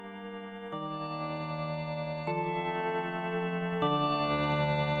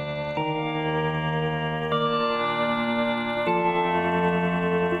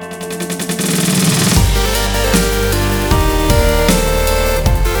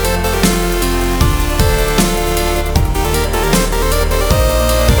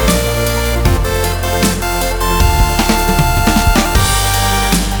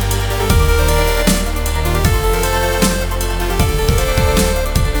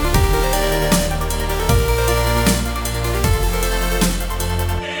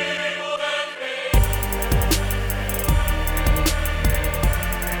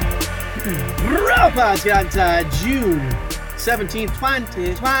It's got June 17th,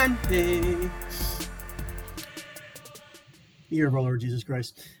 2020. Year of our Lord Jesus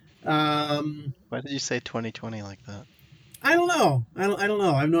Christ. Why did you say 2020 like that? I don't know. I don't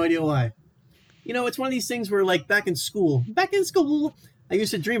know. I have no idea why. You know, it's one of these things where, like, back in school, I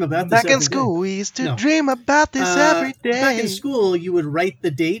used to dream about this Back in school, we used to No. dream about this every day. Back in school, you would write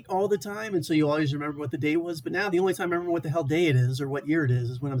the date all the time, and so you always remember what the date was. But now the only time I remember what the hell day it is or what year it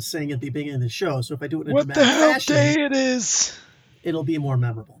is when I'm saying at the beginning of the show. So if I do it in a dramatic fashion, What the hell day it is? It'll be more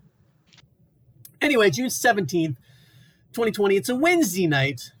memorable. Anyway, June 17th, 2020. It's a Wednesday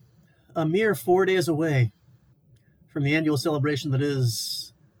night, a mere 4 days away from the annual celebration that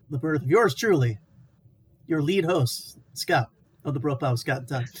is the birth of yours truly, your lead host, Scott, of the Bro Pow, Scott and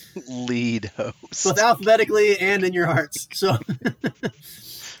Todd. Lead host. Both alphabetically and in your hearts. So,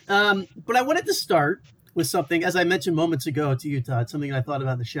 but I wanted to start with something, as I mentioned moments ago to you, Todd, something I thought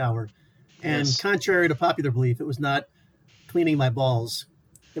about in the shower. And Yes. Contrary to popular belief, it was not cleaning my balls.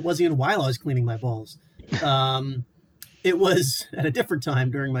 It wasn't even while I was cleaning my balls. It was at a different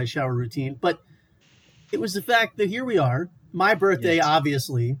time during my shower routine. But it was the fact that here we are. My birthday, Yes.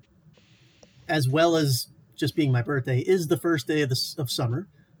 obviously, as well as just being my birthday, is the first day of summer,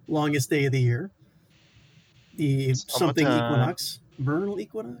 longest day of the year. The something Summertime. equinox, vernal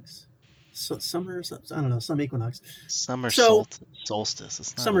equinox, summer, I don't know, some equinox. Summer So- solstice.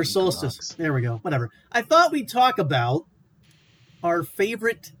 It's not Summer an solstice. equinox. There we go. Whatever. I thought we'd talk about our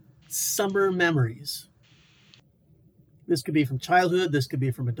favorite summer memories. This could be from childhood. This could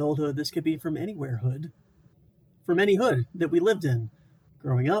be from adulthood. This could be from anywhere hood. From any hood that we lived in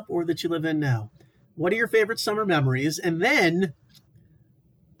growing up or that you live in now. What are your favorite summer memories? And then,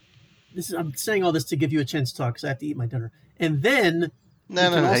 I'm saying all this to give you a chance to talk because I have to eat my dinner. And then No, You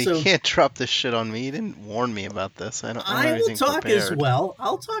no, can no. also- You can't drop this shit on me. You didn't warn me about this. I don't have I will anything talk prepared. as well.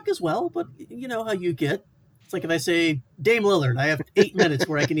 I'll talk as well, but you know how you get. It's like if I say Dame Lillard, I have 8 minutes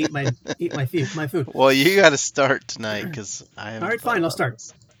where I can eat my food. Well, you got to start tonight because I haven't All right, thought fine, I'll about start.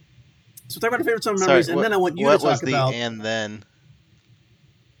 this. So talk about our favorite summer Sorry, memories, and then I want you to what was talk the about and then?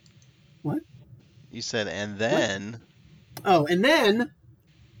 what? You said and then. Oh, and then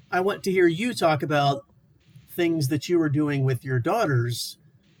I want to hear you talk about things that you were doing with your daughters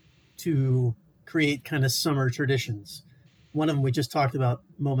to create kind of summer traditions. One of them we just talked about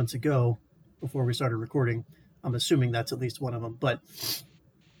moments ago before we started recording. I'm assuming that's at least one of them. But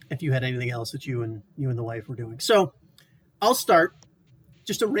if you had anything else that you and the wife were doing. So I'll start.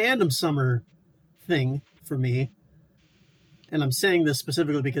 Just a random summer thing for me. And I'm saying this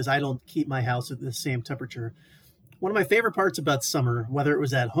specifically because I don't keep my house at the same temperature. One of my favorite parts about summer, whether it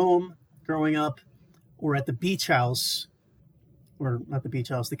was at home growing up or at the beach house, or not the beach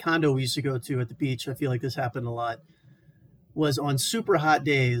house, the condo we used to go to at the beach, I feel like this happened a lot, was on super hot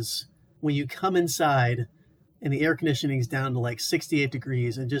days when you come inside and the air conditioning is down to like 68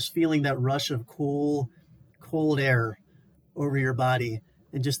 degrees and just feeling that rush of cold air over your body.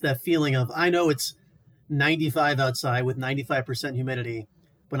 And just that feeling of, I know it's 95 outside with 95% humidity,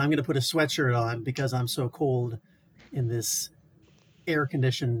 but I'm going to put a sweatshirt on because I'm so cold in this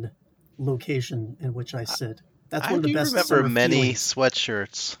air-conditioned location in which I sit. That's one of the best I do summer remember many feelings.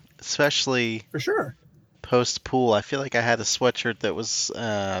 sweatshirts, especially For sure. post pool. I feel like I had a sweatshirt that was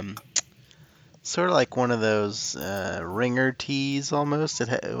sort of like one of those ringer tees almost.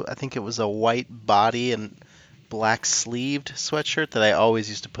 I think it was a white body and black sleeved sweatshirt that I always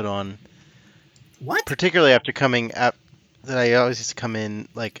used to put on, What? particularly after coming up. That I always used to come in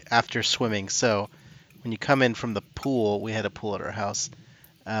like after swimming. So when you come in from the pool, we had a pool at our house,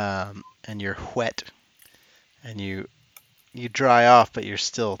 and you're wet, and you dry off, but you're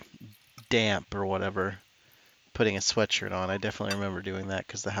still damp or whatever. Putting a sweatshirt on, I definitely remember doing that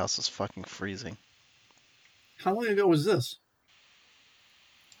because the house was fucking freezing. How long ago was this?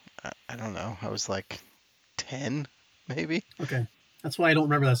 I don't know. I was like 10, maybe. Okay. That's why I don't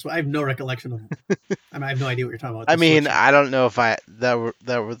remember that. So I have no recollection of it. I mean, I have no idea what you're talking about. I This mean, sweatshirt. I don't know if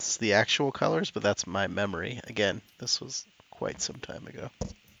that was the actual colors, but that's my memory. Again, this was quite some time ago.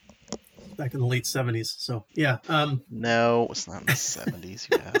 Back in the late 70s. So, yeah. No, it's not in the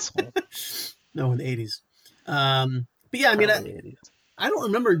 70s, you asshole. No, in the 80s. But yeah, I mean, Probably 80s. I don't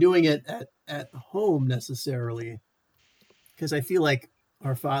remember doing it at home necessarily because I feel like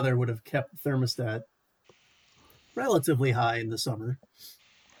our father would have kept the thermostat relatively high in the summer.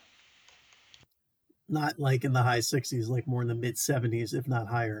 Not like in the high 60s, like more in the mid 70s, if not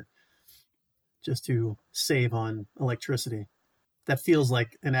higher, just to save on electricity. that feels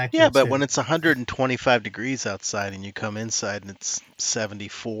like an Yeah, accurate but when statement. it's 125 degrees outside and you come inside and it's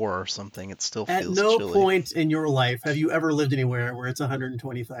 74 or something, it still At feels no chilly. point in your life have you ever lived anywhere where it's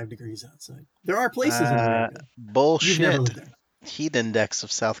 125 degrees outside. There are places in America. You've never Bullshit. lived there. Heat index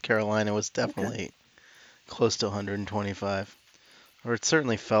of South Carolina was Okay. definitely close to 125. Or it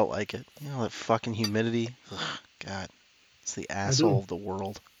certainly felt like it. You know, that fucking humidity. Ugh, God, it's the I do. asshole of the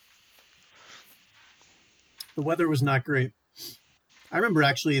world. The weather was not great. I remember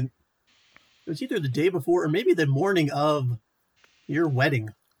actually, it was either the day before or maybe the morning of your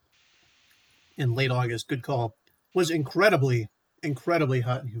wedding in late August. Good call. Was incredibly, incredibly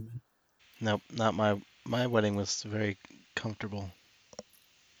hot and humid Nope, not my wedding was very comfortable.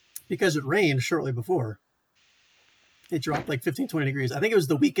 because it rained shortly before. It dropped like 15, 20 degrees. I think it was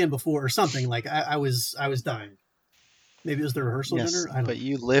the weekend before or something. Like I was dying. Maybe it was the rehearsal Yes, dinner. I don't but know.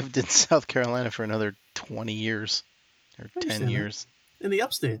 you lived in South Carolina for another 20 years or I 10 understand that. years, In the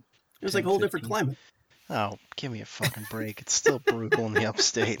upstate, it was like 10, a whole different 15. climate. Oh, give me a fucking break. It's still brutal in the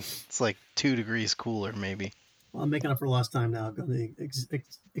upstate. It's like 2 degrees cooler, maybe. Well, I'm making up for lost time now. I've gone to the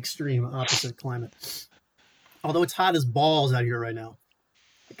extreme opposite climate. Although it's hot as balls out here right now.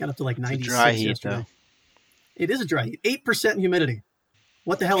 It got up to like It's a dry 96 heat, though. yesterday. It is a dry heat. 8% humidity.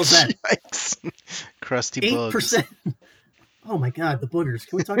 What the hell is that? Yikes. Crusty bugs, 8%. Oh my God, the boogers.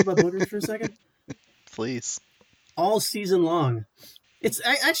 Can we talk about boogers for a second? please. All season long. It's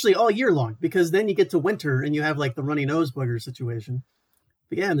actually all year long because then you get to winter and you have like the runny nose booger situation.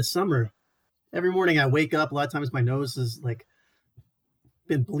 But yeah, in the summer, every morning I wake up. A lot of times my nose is like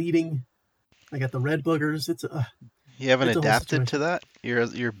been bleeding. I got the red boogers. You haven't It's a whole adapted to situation.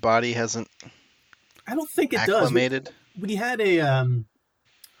 that? Your body hasn't I don't think it does. We acclimated? we had a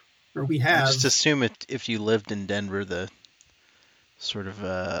or we I just have. assume it if you lived in Denver, the sort of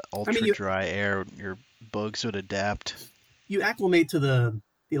I mean, ultra dry air, your bugs would adapt. you acclimate to the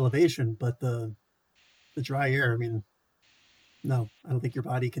elevation, but the dry air. I mean, no, I don't think your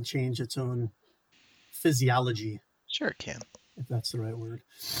body can change its own physiology, Sure it can. if that's the right word.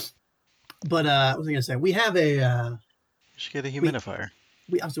 But what was I going to say? We have You should get a we humidifier.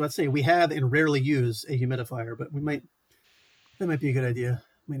 I was about to say we have and rarely use a humidifier, but that might be a good idea.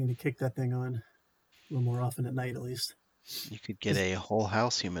 We need to kick that thing on a little more often at night, at least. You could get 'Cause- a whole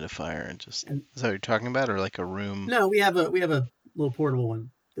house humidifier and just and is that what you're talking about, or like a room? no, we have a little portable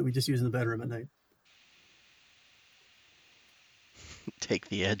one that we just use in the bedroom at night. Take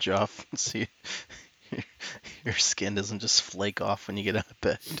the edge off and see your skin doesn't just flake off when you get out of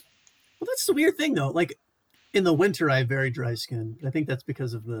bed. Well, that's the weird thing though. Like in the winter, I have very dry skin. I think that's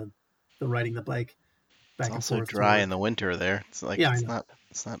because of the riding the bike It's back and also forth to dry in work. the winter there. It's like Yeah, I know.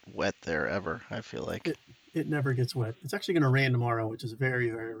 it's not wet there ever, I feel like. It it never gets wet. It's actually going to rain tomorrow, which is very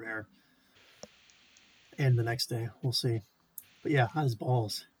very rare. And the next day, we'll see. But yeah, hot as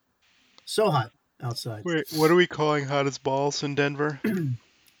balls. So hot outside. Wait, what are we calling hot as balls in Denver?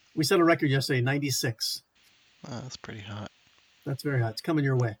 We set a record yesterday, 96. Oh, that's pretty hot. That's very hot. It's coming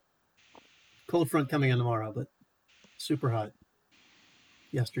your way. Cold front coming in tomorrow, but super hot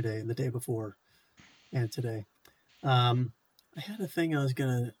yesterday and the day before and today. I had a thing I was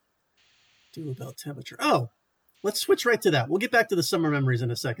going to do about temperature. Oh, let's switch right to that. We'll get back to the summer memories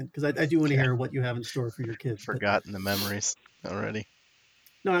in a second because I do want to Okay. hear what you have in store for your kids. But Forgotten the memories already.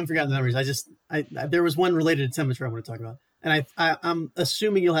 no, I haven't forgotten the memories. There was one related to temperature I want to talk about. And I'm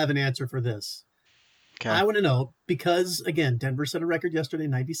assuming you'll have an answer for this. Okay. I want to know because, again, Denver set a record yesterday,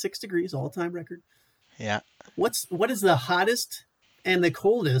 96 degrees, all-time record. Yeah. What is the hottest and the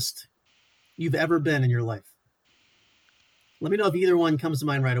coldest you've ever been in your life? Let me know if either one comes to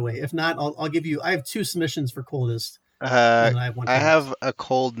mind right away. If not, I'll give you. I have two submissions for coldest, and then I have one. I For have a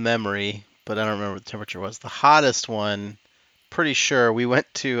cold memory, but I don't remember what the temperature was. The hottest one, pretty sure we went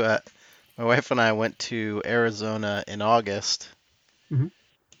to. My wife and I went to Arizona in August. Mhm.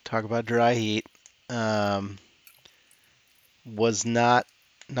 Talk about dry heat. Was not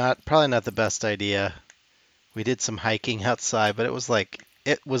probably not the best idea. We did some hiking outside, but it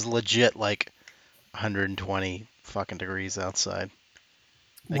was legit like 120 fucking degrees outside.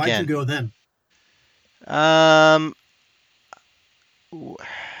 Why'd you Again, go then? um, who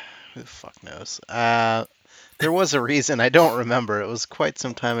the fuck knows? There was a reason. I don't remember. It was quite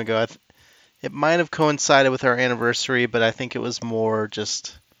some time ago. It might have coincided with our anniversary, but I think it was more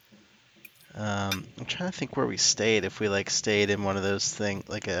just. I'm trying to think where we stayed. If we like stayed in one of those things,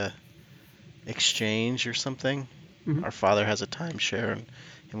 like a exchange or something. Mhm. Our father has a timeshare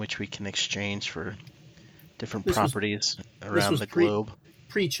in which we can exchange for different This was properties this around was the globe.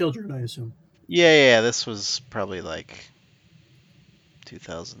 pre children, I assume. Yeah. This was probably like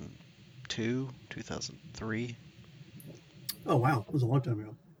 2002, 2003. Oh wow, it was a long time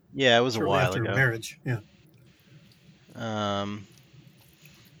ago. Yeah, it was a Shortly while after ago. marriage. Yeah. Um,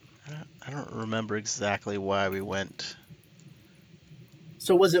 I don't remember exactly why we went.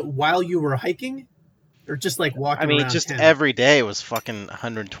 So was it while you were hiking, or just like I walking mean, around just town? every day was fucking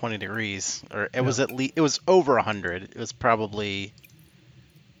 120 degrees, or it Yeah. was at least it was over 100. It was probably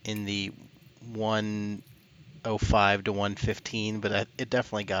in the 105 to 115, but it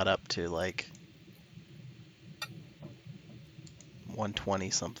definitely got up to like 120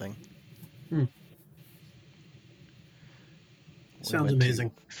 something. Hmm. We Sounds went to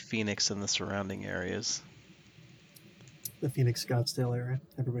amazing. Phoenix and the surrounding areas. The Phoenix Scottsdale area,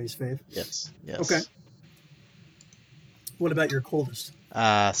 everybody's fave. Yes, Okay. yes. What about your coldest?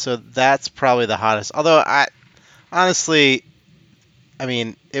 So that's probably the hottest. Although I honestly, I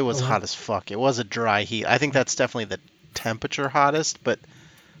mean, it Oh was wow. hot as fuck. It was a dry heat. I think that's definitely the temperature hottest, but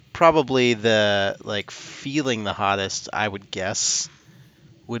probably the like feeling the hottest, I would guess,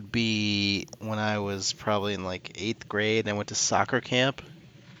 would be when I was probably in like 8th grade and I went to soccer camp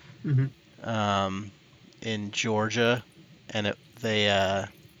Mm-hmm. um, in Georgia, and they are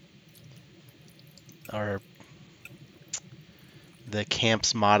the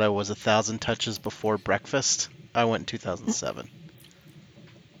camp's motto was 1,000 touches before breakfast. I went in 2007.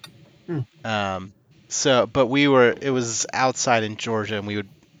 Hmm. Um, but it was outside in Georgia, and we would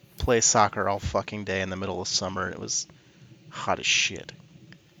play soccer all fucking day in the middle of summer. It was hot as shit.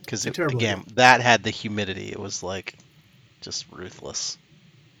 Because It's a terrible idea. again, that had the humidity. It was like just ruthless.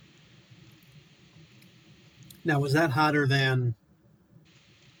 Now, was that hotter than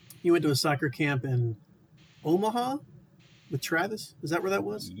you went to a soccer camp in Omaha with Travis? Is that where that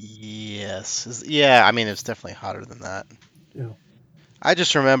was? Yes. Yeah, I mean, it's definitely hotter than that. Yeah. I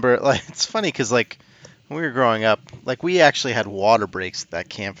just remember, like, it's funny because, like, when we were growing up, like, we actually had water breaks at that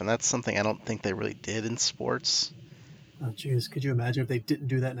camp, and that's something I don't think they really did in sports. Oh, geez. Could you imagine if they didn't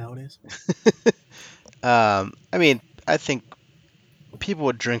do that nowadays? I mean, I think people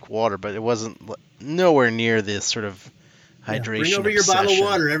would drink water, but it wasn't nowhere near this sort of Yeah. Bring hydration over your bottle of obsession.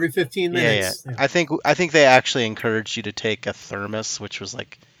 water every 15 Yeah, yeah. minutes. Yeah. I think they actually encouraged you to take a thermos, which was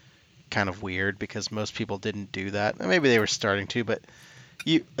like kind of weird because most people didn't do that. Maybe they were starting to, but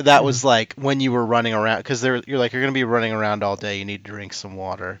that Mm-hmm. was like when you were running around because you're going to be running around all day. You need to drink some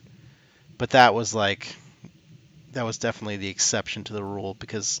water. But that was definitely the exception to the rule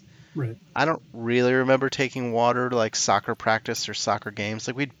because Right. I don't really remember taking water to like soccer practice or soccer games.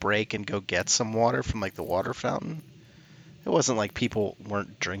 Like we'd break and go get some water from like the water fountain. It wasn't like people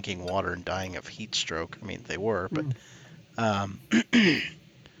weren't drinking water and dying of heat stroke. I mean, they were, but Mm. um,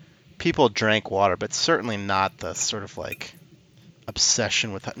 people drank water, but certainly not the sort of like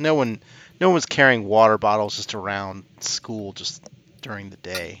obsession with no one was carrying water bottles just around school just during the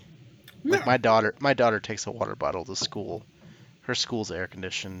day. Like No. my daughter takes a water bottle to school. Her school's air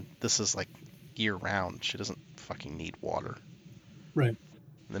conditioned. This is like year round. She doesn't fucking need water Right.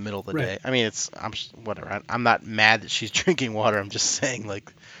 in the middle of the Right. day. I mean, whatever. I'm not mad that she's drinking water. I'm just saying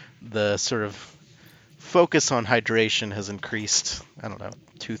like the sort of focus on hydration has increased, I don't know,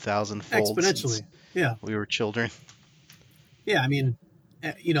 2,000 fold since Exponentially. Yeah. we were children. Yeah. I mean,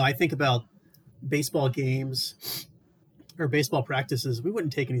 I think about baseball games or baseball practices. We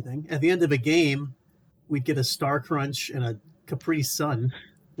wouldn't take anything. At the end of a game, we'd get a Star Crunch and a Capri Sun.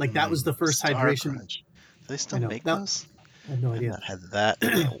 Like that was the first Star hydration. Crunch. Do they I still know. make That those? I have no I've idea. not had that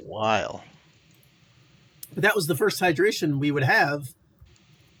in a while. But that was the first hydration we would have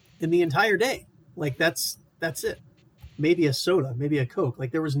in the entire day. Like that's it. Maybe a soda, maybe a Coke.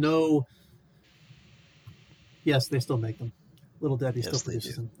 Like there was no. Yes, they still make them. Little Debbie still Yes, they do.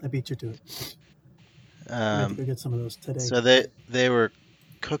 produces them. I beat you to it. I might have to Um, go get some of those today. so they were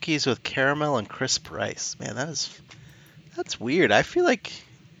cookies with caramel and crisp rice. Man, that's weird. I feel like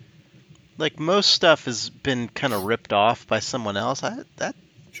most stuff has been kind of ripped off by someone else.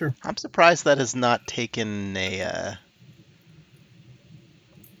 Sure. I'm surprised that has not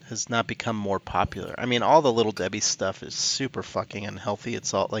has not become more popular. I mean, all the Little Debbie stuff is super fucking unhealthy.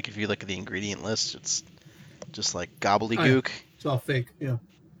 It's all like if you look at the ingredient list, it's just like Oh yeah, gobbledygook. it's all fake. Yeah.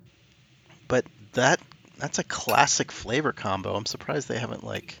 But that that's a classic flavor combo. I'm surprised they haven't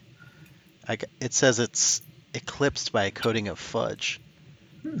it says it's eclipsed by a coating of fudge.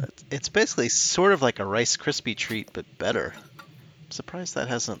 Hmm. It's basically sort of like a Rice Krispie treat, but better. I'm surprised that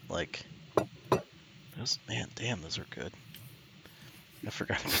hasn't man, damn, those are good. I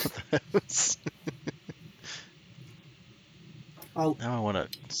forgot about those. I'll Now I want a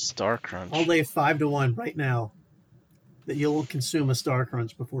Star I'll Crunch. lay 5-1 right now that you'll consume a Star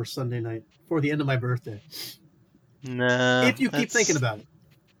Crunch before Sunday night, before the end of my birthday. Nah, If you keep thinking that's about it.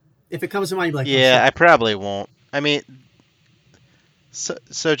 If it comes to mind, you're like, oh yeah, shit. I probably won't. I mean,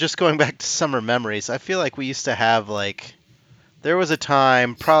 So just going back to summer memories, I feel like we used to have like there was a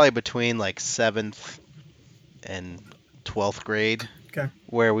time probably between like 7th and 12th grade Okay.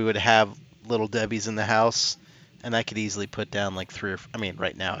 where we would have little Debbie's in the house, and I could easily put down like three or I mean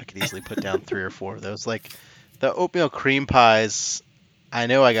right now I could easily put down 3 or 4 of those. Like the oatmeal cream pies, I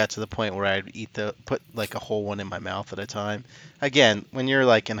know I got to the point where I'd put like a whole one in my mouth at a time. Again, when you're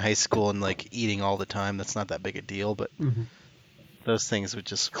like in high school and like eating all the time, that's not that big a deal, but Mm-hmm. those things would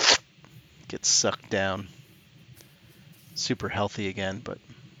just get sucked down. Super healthy again, but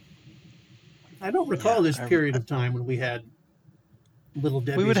I don't yeah, recall this period of time when we had Little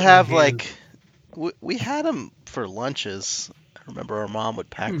we would Debbie's on have hand. like we had them for lunches. I remember our mom would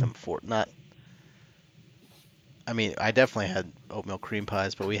pack Hmm. them for not. I mean, I definitely had oatmeal cream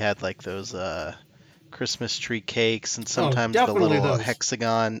pies, but we had like those Christmas tree cakes and Oh, sometimes definitely those.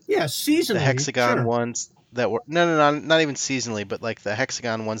 Yeah, the seasonally, hexagon sure. ones that were no, not even seasonally, but like the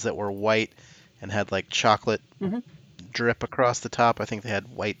hexagon ones that were white and had like chocolate Mm-hmm. drip across the top. I think they had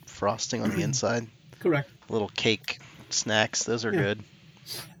white frosting on the inside. Correct. Little cake snacks, those are Yeah. good.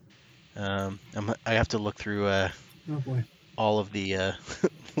 I have to look through Oh boy. all of the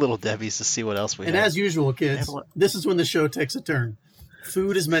little Debbie's to see what else we And had. as usual, I have a kids, lot. this is when the show takes a turn.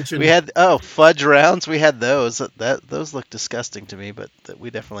 Food is We mentioned. had fudge rounds. We had those. Those look disgusting to me, but we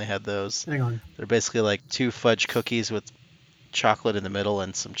definitely had those. Hang on. They're basically like 2 fudge cookies with chocolate in the middle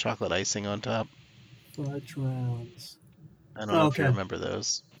and some chocolate icing on top. Fudge rounds. I don't know Oh, if you okay. remember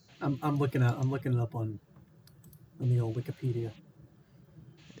those. I'm looking it up on the old Wikipedia.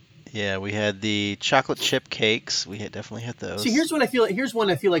 Yeah, we had the chocolate chip cakes. Definitely had See, those. here's one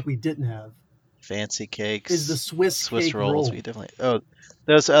I feel like we didn't have. Fancy Is the cakes, Swiss Swiss cake rolls. roll. We definitely. Oh,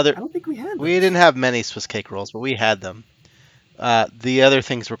 those other. I don't think we had We those. didn't have many Swiss cake rolls, but we had them. The other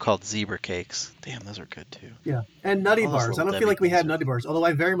things were called zebra cakes. Damn, those are good too. Yeah, and nutty All those bars. I little don't feel Debbie like we things had are. nutty bars, although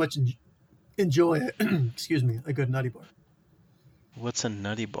I very much enjoy excuse me, a good nutty bar. What's a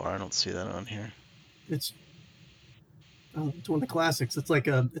nutty bar? I don't see that on here. It's it's one of the classics. It's like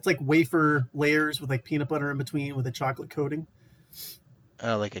wafer layers with like peanut butter in between with a chocolate coating.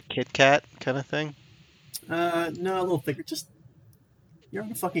 Like a Kit Kat kind of thing. No, a little thicker. Just you're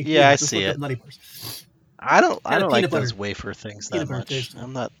on a fucking Yeah, I computer. Just see look up it. nutty bars. I Kind of don't like those wafer things that peanut butter much. taste to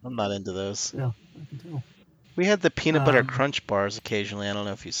it. I'm not into those. Yeah, I can tell. We had the peanut butter Um, crunch bars occasionally. I don't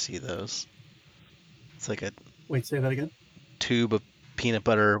know if you see those. It's like a Wait, say that again. tube of peanut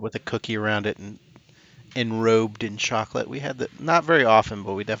butter with a cookie around it and enrobed in chocolate. We had that not very often,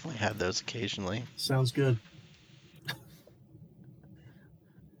 but we definitely had those occasionally. Sounds good.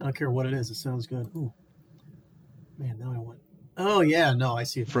 I don't care what it is. It sounds good. Ooh, man, now I want. Oh yeah, no, I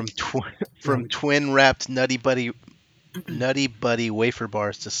see it. From Yeah, from twin wrapped Nutty Buddy wafer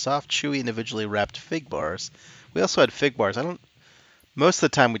bars to soft, chewy, individually wrapped fig bars. We also had fig bars. I don't. Most of the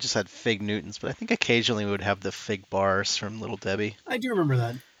time we just had fig Newtons, but I think occasionally we would have the fig bars from Little Debbie. I do remember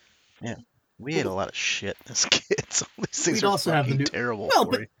that. Yeah, we ate Well, a lot of shit as kids. All these things we'd are also have the fucking new. terrible Well,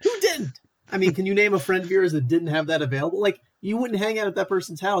 for but you. who didn't? I mean, can you name a friend of yours that didn't have that available? Like, you wouldn't hang out at that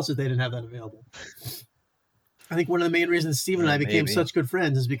person's house if they didn't have that available. I think one of the main reasons Steven and I became Maybe. such good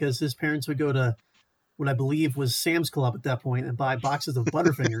friends is because his parents would go to what I believe was Sam's Club at that point and buy boxes of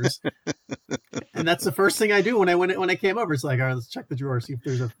Butterfingers. And that's the first thing I do when I came over. It's like, all right, let's check the drawer, see if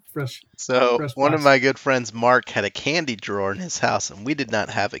there's a fresh So one of box. my good friends, Mark, had a candy drawer in his house, and we did not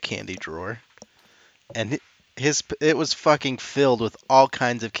have a candy drawer. And it was fucking filled with all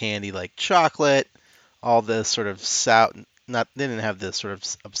kinds of candy, like chocolate, all the sort of sour. Not they didn't have this sort of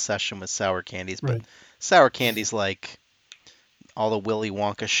obsession with sour candies, but Right. sour candies like all the Willy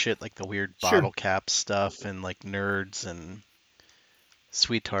Wonka shit, like the weird Sure. bottle cap stuff, and like Nerds and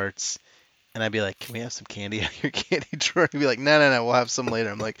Sweet Tarts. And I'd be like, "Can we have some candy out of your candy drawer?" And he'd be like, "No, we'll have some later."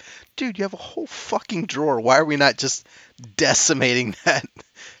 I'm like, "Dude, you have a whole fucking drawer. Why are we not just decimating that?"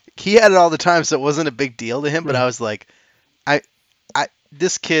 He had it all the time, so it wasn't a big deal to him. But Right. I was like, I,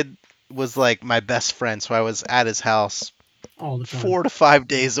 this kid was like my best friend, so I was at his house All the time. 4 to 5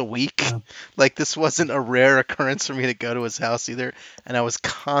 days a week. Yeah. Like this wasn't a rare occurrence for me to go to his house either. And I was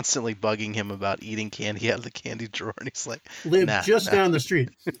constantly bugging him about eating candy out of the candy drawer, and he's like, Live "Nah, just nah." down the street.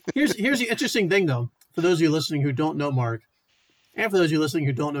 Here's the interesting thing, though. For those of you listening who don't know Mark, and for those of you listening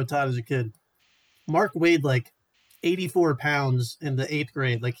who don't know Todd as a kid, Mark weighed like 84 pounds in the 8th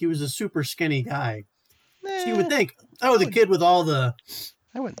grade. Like, he was a super skinny guy. So you would think, oh, the kid with all the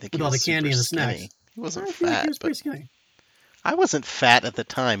I wouldn't think with he all the was candy super and the skinny. snacks. He wasn't I feel like he fat, was but pretty skinny. I wasn't fat at the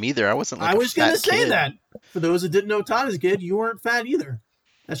time either. I wasn't like I a was going to fat say kid. that. For those that didn't know Todd as a kid, you weren't fat either.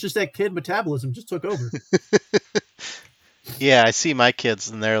 That's just that kid metabolism just took over. Yeah, I see my kids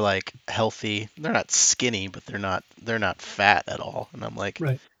and they're like healthy. They're not skinny, but they're not fat at all. And I'm like,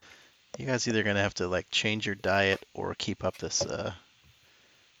 Right. you guys either gonna have to like change your diet or keep up this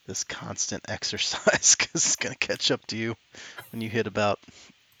constant exercise because it's gonna catch up to you when you hit about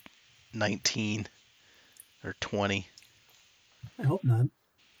 19 or 20 I hope not.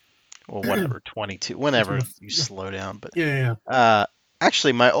 or whatever, 22, That's when whenever the you yeah, slow down. But yeah, yeah. uh,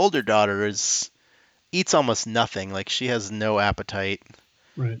 actually, my older daughter is eats almost nothing. Like she has no appetite,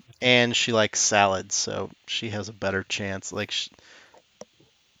 Right. and she likes salads, so she has a better chance. Like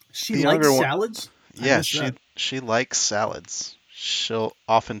She the likes younger one, salads. I yeah, missed she that. she likes salads. She'll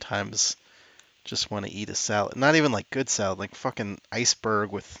oftentimes just want to eat a salad. Not even like good salad, like fucking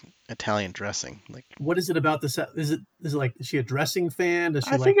iceberg with Italian dressing. Like What is it about the is it like is she a dressing fan? Does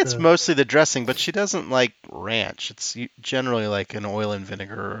she I think like it's the mostly the dressing, but she doesn't like ranch. It's generally like an oil and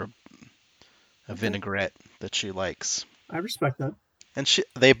vinegar or a Okay. vinaigrette that she likes. I respect that. And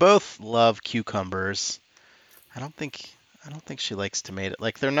they both love cucumbers. I don't think I don't think she likes tomato.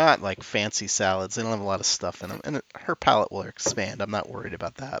 Like they're not like fancy salads. They don't have a lot of stuff in them, and her palate will expand. I'm not worried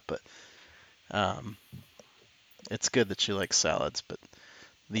about that, but um, it's good that she likes salads. But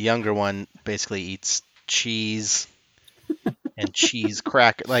the younger one basically eats cheese and cheese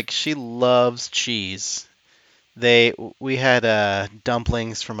cracker. Like she loves cheese. We had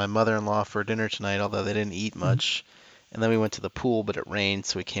dumplings for my mother-in-law for dinner tonight, although they didn't eat Mm-hmm. much. And then we went to the pool, but it rained,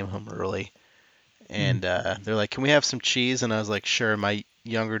 so we came home early. Mm-hmm. And they're like, "Can we have some cheese?" And I was like, "Sure." My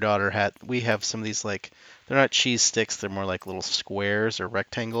younger daughter had. We have some of these like they're not cheese sticks; they're more like little squares or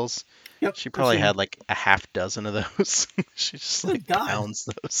rectangles. Yep, She I've probably seen them. had like a half dozen of those. She just like Good God, pounds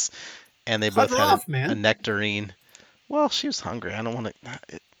those. And they cut both her had off, a man. nectarine. Well, she was hungry.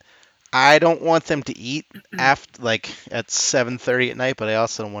 I don't want them to eat after like at 7:30 at night, but I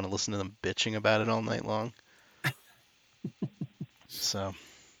also don't want to listen to them bitching about it all night long. So,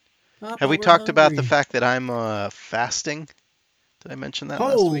 have Papa, we we're talked about the hungry. fact that I'm fasting? Did I mention that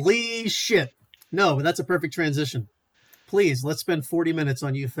last week? Holy shit! No, but that's a perfect transition. Please, let's spend 40 minutes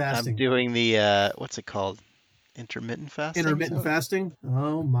on you I'm fasting. doing the what's it called? Intermittent fasting. Intermittent So, fasting.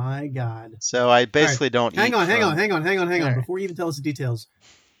 Oh my God! so I All right, basically don't hang eat on, hang on, from. hang on, hang on, hang All on. right. Before you even tell us the details,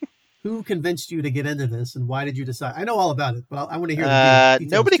 who convinced you to get into this, and why did you decide? I know all about it, but I want to hear the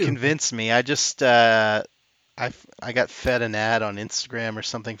details Nobody too. convinced me. I got fed an ad on Instagram or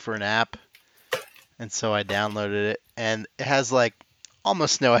something for an app, and so I downloaded it, and it has like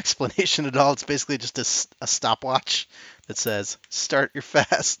almost no explanation at all. It's basically just a stopwatch that says start your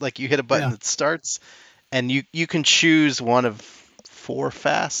fast. Like you hit a button Yeah. that starts, and you can choose one of four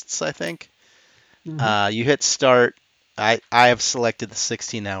fasts, I think. Mm-hmm. You hit start. I have selected the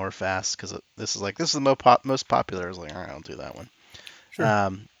 16-hour fast because this is the most popular. I was like, all right, I'll do that one.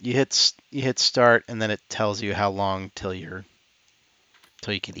 Sure. You hit start, and then it tells you how long till you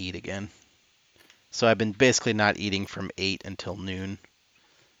can eat again. So I've been basically not eating from 8 until noon.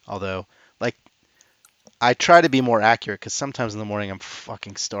 Although, like, I try to be more accurate because sometimes in the morning I'm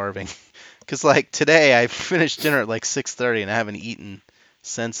fucking starving. Because like today I finished dinner at like 6:30 and I haven't eaten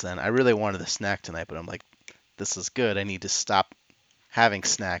since then. I really wanted a snack tonight, but I'm like, this is good. I need to stop having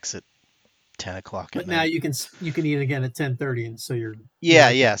snacks at 10 o'clock at But now night. you can eat again at 10:30, and so you're Yeah, okay.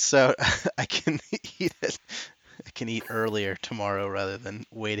 yeah. So I can eat it. I can eat earlier tomorrow rather than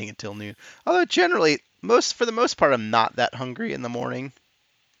waiting until noon. Although generally, for the most part, I'm not that hungry in the morning.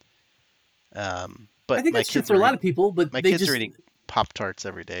 I But think that's true for a lot of people, but my they kids are just eating Pop Tarts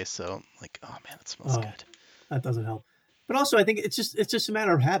every day, so I'm like, oh man, it smells oh, good. that doesn't help. But also, I think it's just a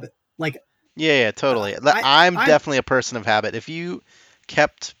matter of habit. Like Yeah, yeah, totally. I I'm I definitely a person of habit. If you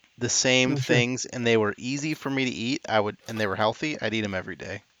kept the same no sure. things and they were easy for me to eat, and they were healthy, I'd eat them every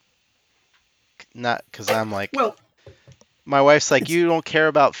day. Not because I'm like, Well, my wife's like, it's you don't care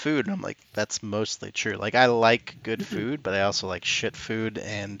about food. And I'm like, that's mostly true. Like, I like good food, but I also like shit food,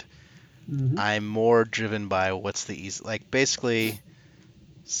 and mhm. I'm more driven by what's the easy. Like, basically,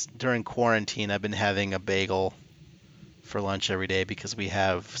 during quarantine, I've been having a bagel for lunch every day because we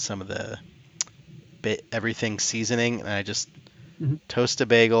have some of the everything seasoning, and I just Mhm. toast a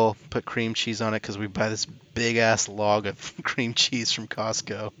bagel, put cream cheese on it because we buy this big ass log of cream cheese from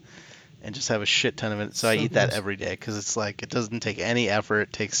Costco, and just have a shit ton of it. So I So eat that gross. every day because it's like it doesn't take any effort.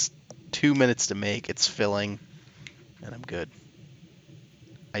 It takes 2 minutes to make. It's filling, and I'm good.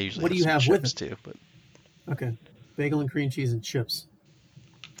 I usually What do have you some have with chips it? too, but Okay, bagel and cream cheese and chips.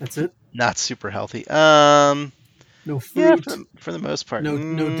 That's it. not super healthy. No Yeah, fruit. for the most part.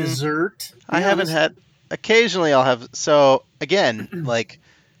 No dessert. I Be haven't honest. had. Occasionally, I'll have. So again, like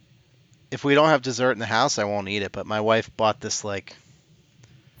if we don't have dessert in the house, I won't eat it. But my wife bought this like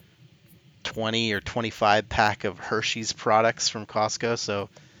 20 or 25 pack of Hershey's products from Costco, so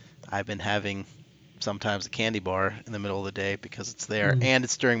I've been having sometimes a candy bar in the middle of the day because it's there, Mm. and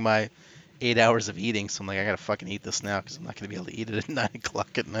it's during my 8 hours of eating. So I'm like, I gotta fucking eat this now because I'm not gonna be able to eat it at 9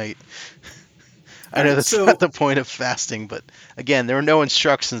 o'clock at night. I All know right. that's not So the point of fasting, but again, there were no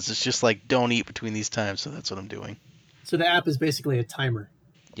instructions. It's just like don't eat between these times, so that's what I'm doing. the app is basically a timer.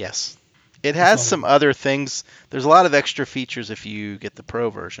 Yes. It That's has all it some is. other things. There's a lot of extra features if you get the pro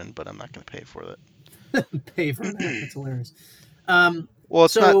version, but I'm not going to pay for Pay for an app. That's hilarious. Well,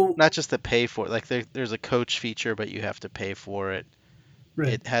 it's not So not just to pay for it. Like there's a coach feature, but you have to pay for it.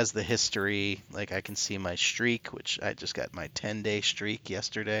 right. It has the history. Like I can see my streak, which I just got my 10-day streak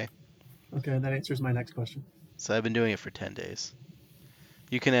yesterday. Okay, that answers my next question. So I've been doing it for 10 days.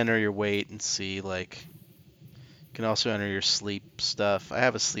 You can enter your weight and see like you can also enter your sleep stuff. I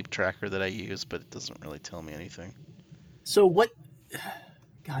have a sleep tracker that I use, but it doesn't really tell me anything. So what?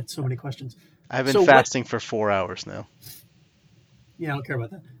 God, so many questions. I've been So what? fasting for 4 hours now. Yeah, I don't care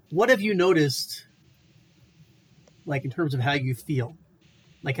about that. What have you noticed, like in terms of how you feel?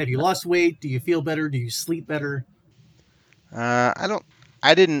 Like, have you lost weight? Do you feel better? Do you sleep better? I don't.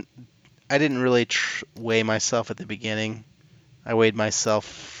 I didn't. I didn't really weigh myself at the beginning. I weighed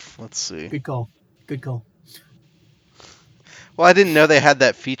myself. Let's see. Good call. Good call. Well, I didn't know they had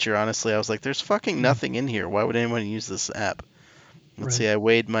that feature. Honestly, I was like, "There's fucking Mm, nothing in here. Why would anyone use this app?" Let's right. see. I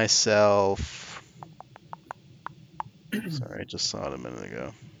weighed myself. Sorry, I just saw it a minute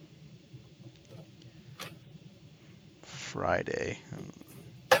ago. Friday.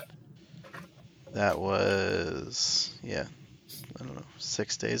 That was I don't know,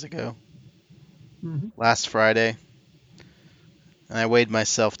 6 days ago. Mm-hmm. Last Friday. And I weighed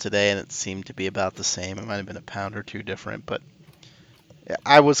myself today, and it seemed to be about the same. It might have been a pound or two different, but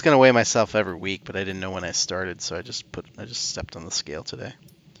I was gonna weigh myself every week, but I didn't know when I started, so I just stepped on the scale today.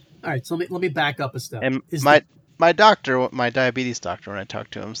 All right. So let me back up a step. And Is the my doctor, my diabetes doctor, when I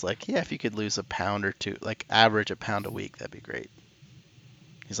talked to him, was like, "Yeah, if you could lose a pound or two, like average a pound a week, that'd be great."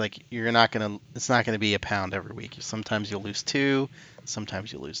 He's like, it's not gonna be a pound every week. Sometimes you'll lose two,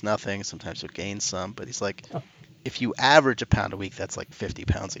 sometimes you'll lose nothing, sometimes you'll gain some. But he's like, oh, if you average a pound a week, that's like 50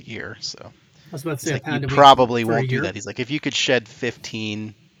 pounds a year. So I was about to he's say a like, you pound a week probably for a won't do year. that. He's like, if you could shed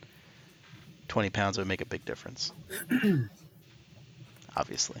 15, 20 pounds, it would make a big difference.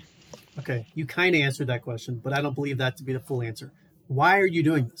 Obviously. Okay, you kind of answered that question, but I don't believe that to be the full answer. Why are you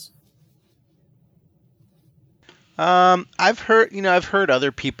doing this? I've heard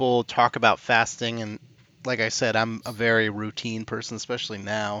other people talk about fasting, and like I said, I'm a very routine person, especially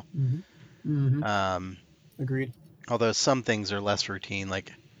now. Mm-hmm. Mm-hmm. Um, Agreed. Although some things are less routine,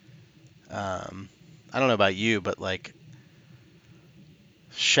 like I don't know about you, but like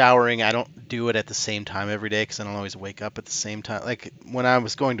showering, I don't do it at the same time every day because I don't always wake up at the same time. Like when I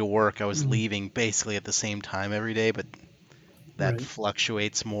was going to work, I was Mm, leaving basically at the same time every day, but that right.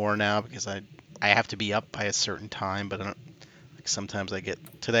 fluctuates more now because I have to be up by a certain time, but I don't like sometimes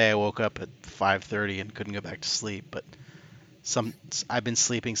today I woke up at 5:30 and couldn't go back to sleep, but some I've been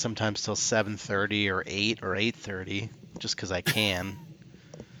sleeping sometimes till 7:30 or 8 or 8:30 just because I can.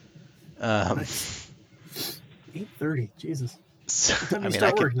 Um, Nice. 8:30. Jesus. so, What time do I you mean,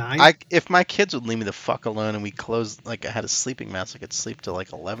 I start could work? 9. if my kids would leave me the fuck alone and we closed like I had a sleeping mask, I could sleep till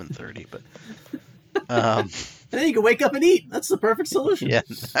like 11:30, but um, And then you can wake up and eat. That's the perfect solution. yeah,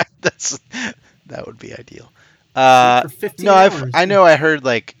 that's that would be ideal. Sleep for No, 15 hours. I know I heard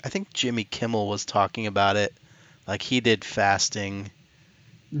like I think Jimmy Kimmel was talking about it. Like he did fasting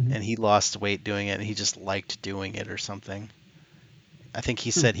Mm-hmm. and he lost weight doing it and he just liked doing it or something. I think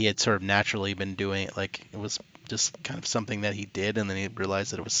he Hmm. said he had sort of naturally been doing it, like it was just kind of something that he did, and then he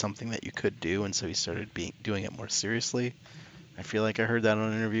realized that it was something that you could do, and so he started doing it more seriously. I feel like I heard that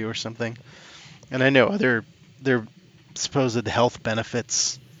on an interview or something. And I know other supposed health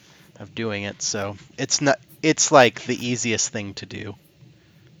benefits of doing it, so it's like the easiest thing to do.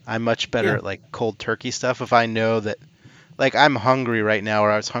 I'm much better Yeah. at like cold turkey stuff if I know that like I'm hungry right now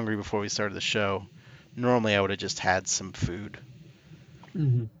or I was hungry before we started the show. Normally I would have just had some food.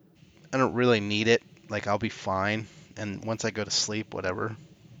 Mm-hmm. I don't really need it. Like I'll be fine, and once I go to sleep, whatever.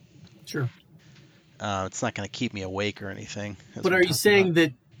 Sure. It's not going to keep me awake or anything, as But we are you talked about. saying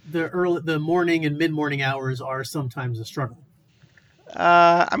that the morning and mid morning hours are sometimes a struggle?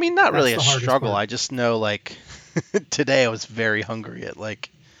 I mean, not That's really a the hardest struggle. part. I just know, like, today I was very hungry at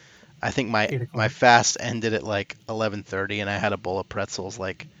like, I think Eight my o'clock fast ended at like 11:30, and I had a bowl of pretzels.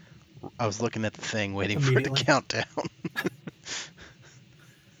 Like, I was looking at the thing, waiting for it to immediately. count down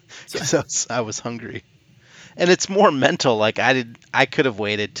So because I was hungry. And it's more mental. Like, I could have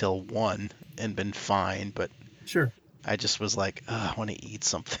waited till 1 and been fine, but sure. I just was like, I want to eat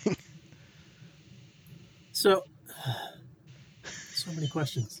something. So, so many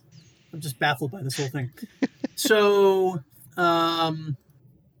questions. I'm just baffled by this whole thing. So, um,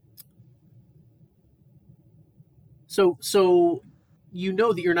 so you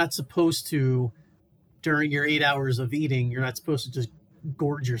know that you're not supposed to during your 8 hours of eating. You're not supposed to just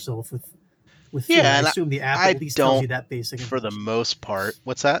gorge yourself with food. Yeah, I and assume the app at I least tells don't you that basic for the information. most part.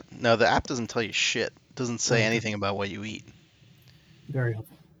 What's that? No, the app doesn't tell you shit. It doesn't say Oh, okay, anything about what you eat. very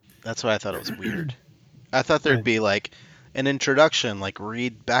helpful. That's why I thought it was weird. I thought there'd Right, be like an introduction, like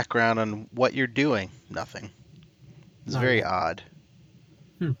read background on what you're doing. Nothing. It's not at very all. odd.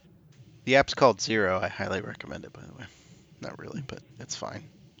 Hmm. The app's called Zero. I highly recommend it, by the way. Not really, but it's fine.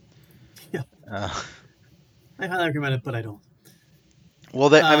 Yeah, Uh, I highly recommend it, but I don't.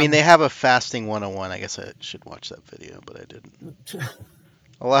 well, I mean, Um, they have a fasting 101. I guess I should watch that video, but I didn't.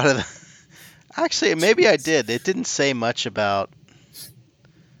 A lot of the. Actually, maybe I jeez. did. It didn't say much about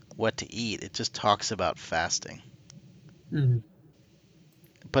what to eat. It just talks about fasting. Mhm.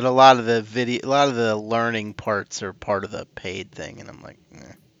 But a lot of the learning parts are part of the paid thing, and I'm like,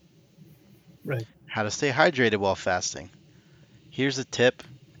 Right. how to stay hydrated while fasting. Here's a tip: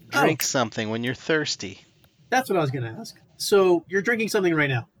 Oh, drink something when you're thirsty. that's what I was going to ask. So you're drinking something right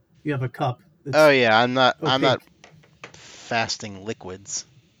now. You have a cup Oh that's yeah, I'm not opaque. fasting liquids.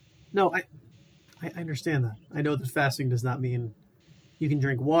 No, I understand that. I know that fasting does not mean you can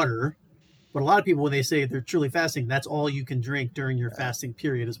drink water, but a lot of people, when they say they're truly fasting, that's all you can drink during your Uh, fasting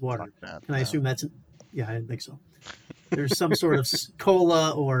period is Fuck water. that. And I No. assume that's, yeah, I didn't think so. There's some sort of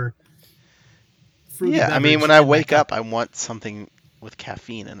cola or fruity Yeah, I mean, when beverage I in that wake up, cup. I want something with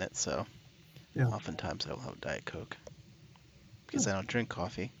caffeine in it, so Yeah. oftentimes I will have Diet Coke because Oh, I don't drink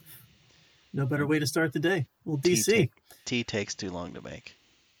coffee. no better And way to start the day. Well, tea DC, take tea takes too long to make.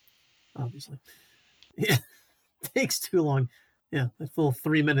 obviously. Yeah, takes too long. Yeah, a full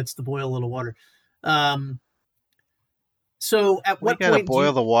 3 minutes to boil a little water. Um, so at Well, you what gotta point do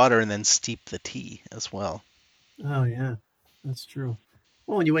boil you? the water and then steep the tea as well. Oh yeah, that's true.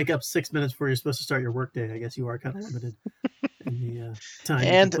 Well, when you wake up 6 minutes before you're supposed to start your workday, I guess you are kind of limited in the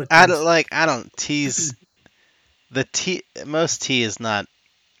time you can And put things. I don't tease the tea. Most tea is not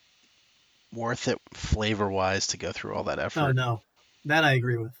worth it flavor wise to go through all that Oh effort. no, that I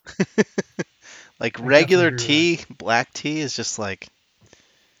agree with. Like I definitely regular agree with that. tea, black tea is just like,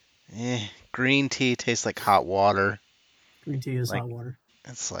 green tea tastes like hot water. Green tea is Like hot water.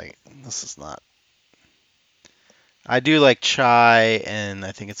 it's like this is not. I do like chai, and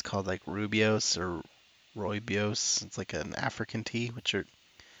I think it's called like rubios or rooibos. It's like an African tea, which are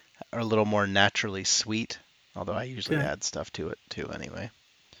a little more naturally sweet. Although I usually Okay, add stuff to it too anyway.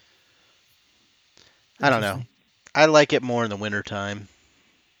 I don't know. interesting. I like it more in the wintertime.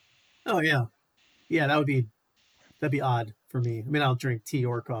 Oh yeah, yeah. That'd be odd for me. I mean, I'll drink tea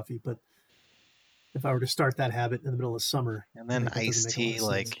or coffee, but if I were to start that habit in the middle of summer, And I then think that doesn't iced make a lot tea, of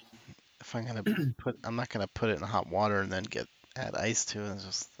sense. like if I'm not gonna put it in hot water and then get add ice to it. It's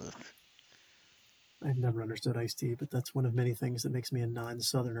just, ugh. I've never understood iced tea, but that's one of many things that makes me a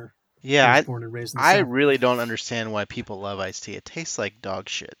non-Southerner who Yeah, was born and raised in the I South. really don't understand why people love iced tea. It tastes like dog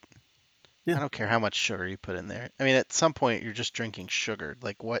shit. Yeah, I don't care how much sugar you put in there. I mean, at some point you're just drinking sugar.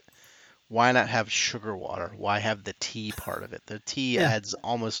 Like what? Why not have sugar water? Why have the tea part of it? The tea yeah. adds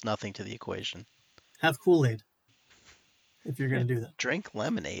almost nothing to the equation. Have Kool-Aid if you're Yeah, going to do that. drink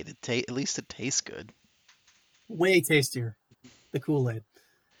lemonade. At least it tastes good. Way tastier, the Kool-Aid.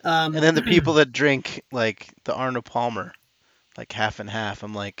 And then the people that drink like the Arnold Palmer, like half and half,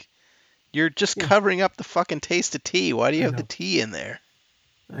 I'm like, you're just Yeah, covering up the fucking taste of tea. Why do you I have the know. tea in there?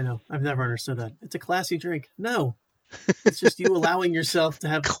 I know. I've never understood that. It's a classy drink. No, it's just you allowing yourself to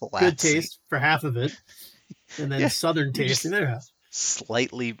have good Classy. taste for half of it, and then Yeah, Southern you're taste in just the other half.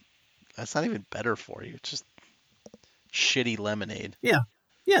 slightly. That's not even better for you. It's just shitty lemonade. Yeah,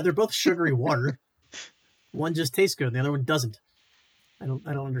 yeah. They're both sugary water. One just tastes good, and the other one doesn't. I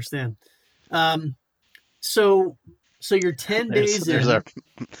don't understand. Um, so so you're 10 days There's our in.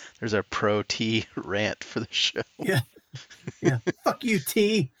 pro tea rant for the show. Yeah, yeah. Fuck you,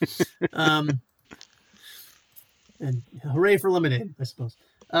 tea. Um, and hooray for lemonade, I suppose.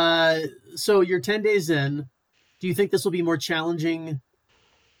 Uh, so you're 10 days in. Do you think this will be more challenging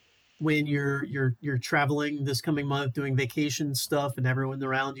when you're traveling this coming month, doing vacation stuff, and everyone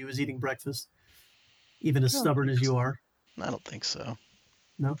around you is eating breakfast, even as I don't stubborn think as so. you are? I don't think so.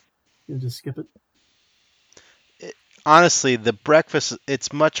 No, you'll just skip it. It, honestly, the breakfast.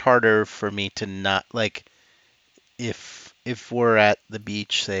 It's much harder for me to not like if we're at the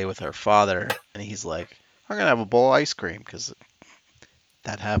beach, say with our father, and he's like, "I'm gonna have a bowl of ice cream," because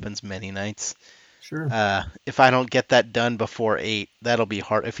that happens many nights. Sure. If I don't get that done before 8, that'll be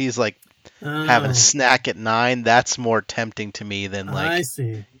hard. If he's like, having a Oh, snack at 9, that's more tempting to me than I like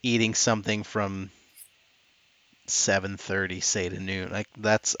see. eating something from 7:30 say to noon. Like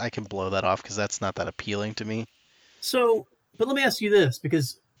that's I can blow that off because that's not that appealing to me. So, but let me ask you this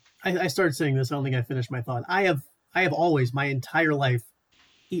because I started saying this. I don't think I finished my thought. I have always my entire life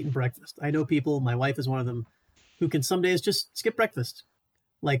eaten breakfast. I know people. My wife is one of them who can some days just skip breakfast.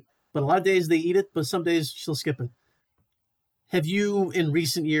 Like, but a lot of days they eat it, but some days she'll skip it. Have you, in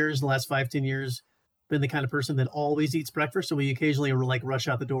recent years, the last 5, 10 years, been the kind of person that always eats breakfast, or will you occasionally like rush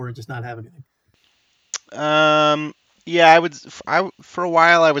out the door and just not have anything? Um, yeah, I would. For a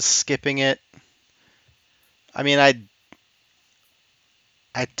while I was skipping it. I mean,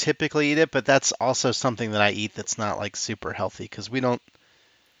 I typically eat it, but that's also something that I eat that's not like super healthy because we don't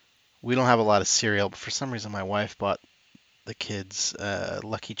have a lot of cereal. But for some reason, my wife bought the kids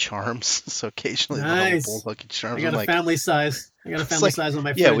Lucky Charms, so occasionally they'll have a bowl of Nice. Lucky I Charms. I'm got a like, family size. I got a it's family like, size on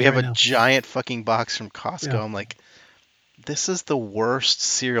my yeah, we fridge have right a now. giant fucking box from Yeah, Costco. I'm like, this is the worst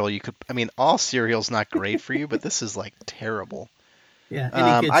cereal you could. I mean, all cereal's not great for you, but this is like terrible. yeah.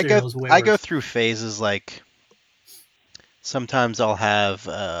 Any kid I go cereal is way I go worse. through phases like sometimes I'll have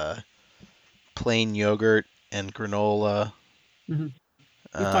plain yogurt and granola. Hmm.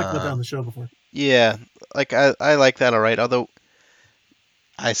 We've talked about that on Um, the show before. yeah, like I like that all right. Although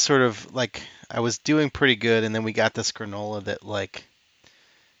I sort of like I was doing pretty good, and then we got this granola that like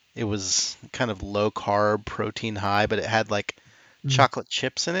it was kind of low carb, protein high, but it had like Mm. chocolate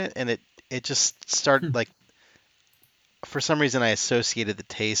chips in it, and it just started Hmm. like for some reason I associated the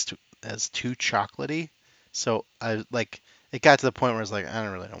taste as too chocolatey. So I like it got to the point where I was like, I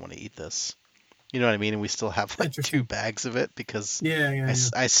don't want to eat this. You know what I mean? And we still have like two Interesting. bags of it because Yeah, yeah, yeah.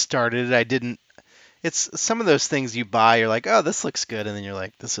 I started it. I didn't. It's some of those things you buy. You're like, oh, this looks good, and then you're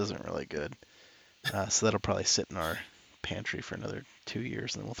like, this isn't really good. So that'll probably sit in our pantry for another 2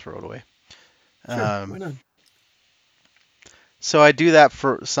 years, and then we'll throw it away. Sure. Why Um, not? so I do that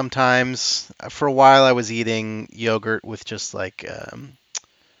for sometimes. For a while, I was eating yogurt with just like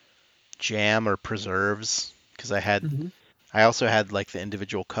jam or preserves because Hmm. I also had like the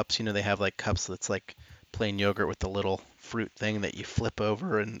individual cups. You know, they have like cups that's like plain yogurt with the little fruit thing that you flip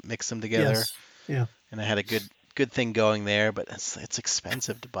over and mix them together. Yes. Yeah. And I had a good thing going there, but it's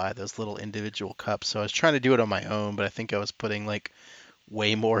expensive to buy those little individual cups. So I was trying to do it on my own, but I think I was putting like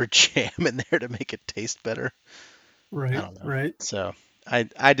way more jam in there to make it taste better. I Right. don't know. Right. So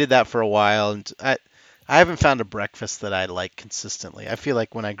I did that for a while, and I haven't found a breakfast that I like consistently. I feel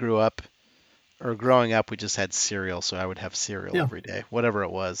like when I grew up or growing up, we just had cereal, so I would have cereal Yeah. every day, whatever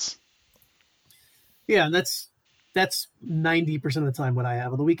it was. Yeah. And that's 90% of the time what I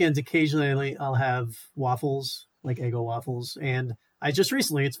have. On the weekends, occasionally I'll have waffles, like Eggo waffles. And I just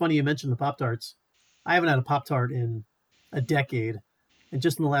recently, it's funny you mentioned the Pop Tarts. I haven't had a Pop Tart in a decade. And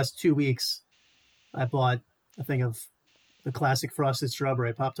just in the last 2 weeks, I bought a thing of the classic frosted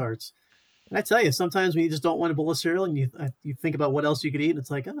strawberry Pop Tarts. And I tell you, sometimes when you just don't want a bowl of cereal and you think about what else you could eat, and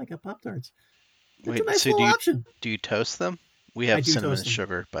it's like, oh, I got Pop Tarts. It's a Wait, nice so little option. do you toast them? We I have do cinnamon toast and them.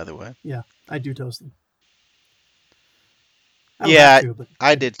 sugar, by the way. Yeah, I do toast them. I don't have Yeah, to, but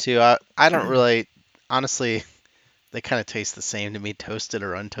I I do. did too. I don't really, honestly, they kind of taste the same to me, toasted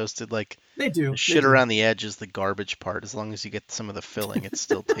or untoasted. Like They the do. They shit do. around the edge is the garbage part. As long as you get some of the filling, it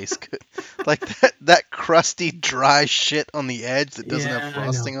still tastes good. Like that crusty, dry shit on the edge that doesn't have Yeah, I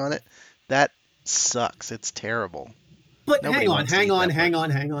know. frosting on it, that sucks. It's terrible. But Nobody wants to hang eat on, that part. hang on,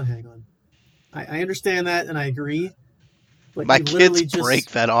 hang on, hang on. I understand that and I agree, but My you kids literally break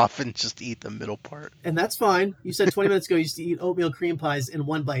just, that off and just eat the middle part. and that's fine. You said 20 minutes ago you used to eat oatmeal cream pies in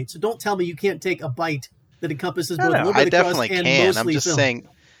one bite. So don't tell me you can't take a bite that encompasses No, both a no, little bit I of the crust definitely and can. I'm mostly just filling. saying,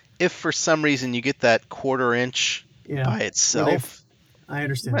 if for some reason you get that quarter inch Yeah. by Where they've, itself, I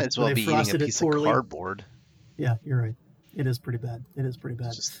you might understand. as Where well they be eating a frosted it piece of poorly. cardboard. Yeah, you're right. It is pretty bad. It is pretty It's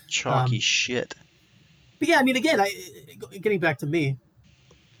bad. just chalky Um, shit. but yeah, I mean, again, getting back to me,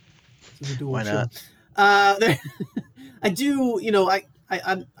 this is a dual Why not? show. There, I do,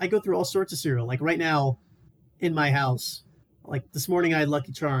 I go through all sorts of cereal. Like right now in my house, like this morning I had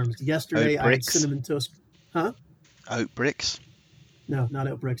Lucky Charms. Oat Yesterday I had bricks. cinnamon toast. Huh? Oat bricks. No, not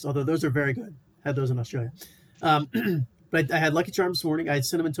oat bricks. Although those are very good. Had those in Australia. Um, but I had Lucky Charms this morning. I had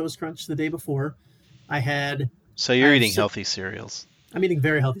cinnamon toast crunch the day before. I had So I you're have eating healthy cereals. I'm eating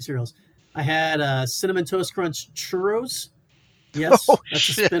very healthy cereals. I had cinnamon toast crunch churros. Oh Yes, that's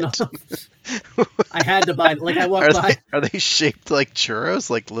a shit! spin-off. I had to buy it. Like I walked Are they by, are they shaped like churros,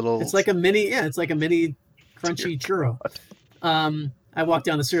 like little? it's like a mini, yeah, it's like a mini Dear crunchy churro. God. I walked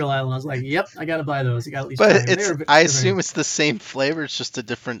down the cereal aisle and I was like, "Yep, I got to buy those. You got to at least try But them. it's They're I they're very. assume it's the same flavor. It's just a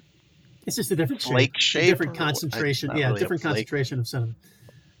different It's just a different shape, flake a shape, different or it's concentration. not Yeah, really a different flake. concentration of cinnamon.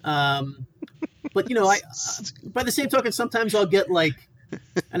 Um, but I by the same token, sometimes I'll get like,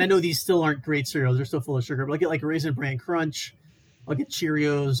 and I know these still aren't great cereals; they're still full of sugar. But I'll get like Raisin Bran Crunch. I'll get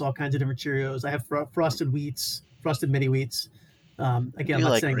Cheerios, all kinds of different Cheerios. I have frosted wheats, frosted mini wheats. I Again, I'm do not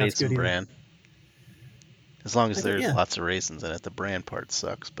like saying that's good Raisin either. Bran. As long as I think, there's yeah, lots of raisins in it. The bran part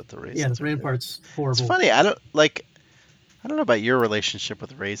sucks, but the yeah, the raisins are bran good. part's It's horrible. funny, I don't know about your relationship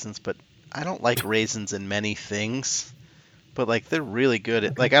with raisins, but I don't like raisins in many things. But like they're really good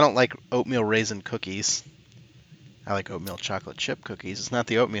at Okay, like I don't like oatmeal raisin cookies. I like oatmeal chocolate chip cookies. It's not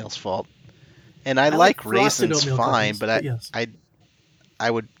the oatmeal's fault. And I I like like frosted raisins oatmeal fine, cookies, but but yes,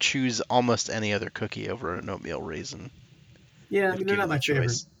 I would choose almost any other cookie over an oatmeal raisin yeah, I if mean they're not given the my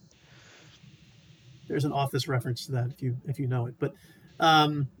favorite. choice. There's an Office reference to that if you know it,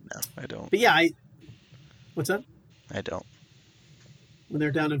 um, No, I don't. but yeah, I what's that? I don't. When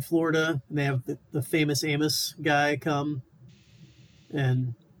they're down in Florida and they have the famous Amos guy come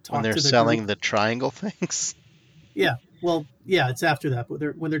and When talk they're to the selling group. the triangle things. Yeah, well, yeah, it's after that.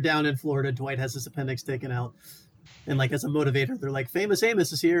 But when they're down in Florida, Dwight has his appendix taken out, and like as a motivator, they're like, "Famous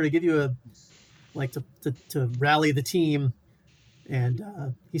Amos is here to give you a like to rally the team." And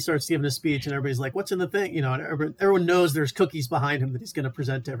he starts giving a speech, and everybody's like, "What's in the thing?" And everyone knows there's cookies behind him that he's going to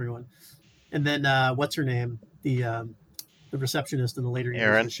present to everyone. And then what's her name? The receptionist in the later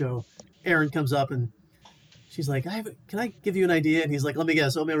years of the Aaron. show, Erin comes up and she's like, "Can I give you an idea?" And he's like, "Let me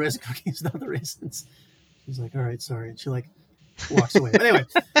guess, oatmeal raisin cookies, not the raisins." She's like, "All right, sorry." And she like walks away. But anyway,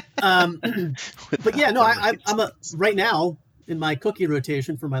 um, but yeah, Without no, the I'm a raisins. right now in my cookie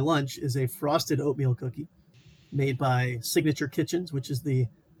rotation for my lunch is a frosted oatmeal cookie made by Signature Kitchens, which is the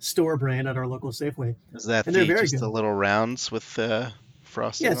store brand at our local Safeway, Is that and they're the very just the good. little rounds with Yeah,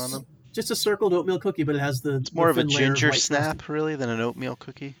 frosting on it's them? just a circled oatmeal cookie, but it has It's the more of a thin layer of ginger white frosting. snap, really, than an oatmeal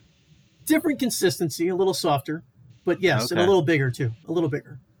cookie. Different consistency, a little softer, but yes, and a Okay. little bigger too, a little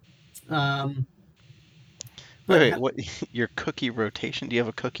bigger. Um, Wait, but wait, what? Your cookie rotation? Do you have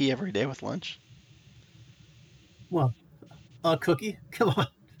a cookie every day with lunch? well, a cookie? Come on,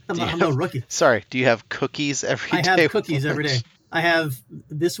 Do you I'm no have, rookie. sorry, do you have cookies every I have day with cookies every day. lunch? I have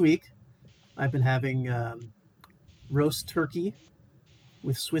this week. I've been having roast turkey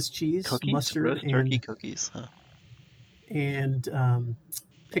with Swiss cheese, Cookies? mustard, Roast turkey cookies, huh? and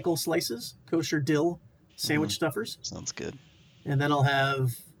pickle slices, kosher dill Mm, sandwich stuffers, sounds good. and then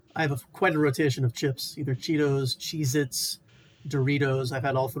I have quite a rotation of chips, either Cheetos, Cheez-Its, Doritos. I've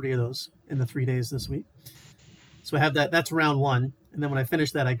had all three of those in the 3 days this week. So I have that. That's round one, and then when I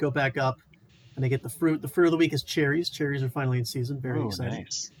finish that, I go back up and I get the fruit. The fruit of the week is cherries. Cherries are finally in season. Very Oh, exciting.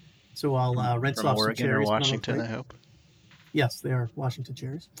 nice. So I'll From rinse from off some Oregon or cherries, put on a Washington, plate. I hope. Yes, they are Washington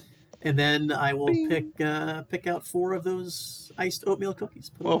cherries. And then I will Bing. pick out four of those iced oatmeal cookies,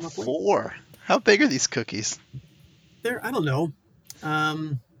 put them Whoa, on my plate. 4. How big are these cookies? They're I don't know,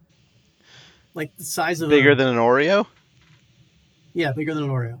 um, like the size of Bigger a than an Oreo, yeah, bigger than an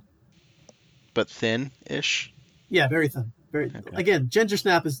Oreo. but thin-ish. Yeah, very thin. Very Okay. again, ginger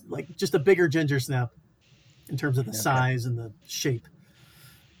snap is like just a bigger ginger snap in terms of the Okay. size and the shape.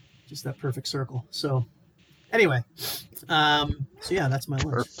 Just that perfect circle. So anyway, so yeah, that's my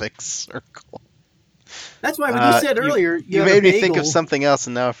lunch. Perfect circle. That's why when you said You earlier you you have a made me think of bagel, something else,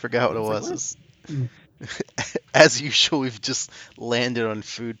 and now I forgot what I it was like, was. what? Hmm. As usual, we've just landed on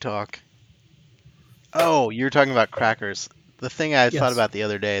food talk. Oh, you're talking about crackers. The thing I thought Yes. about the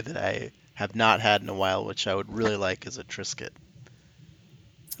other day that I have not had in a while, which I would really like, is a Triscuit.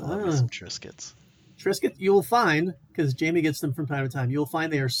 I love me Ah, some Triscuits. Triscuit, you will find, because Jamie gets them from time to time, you will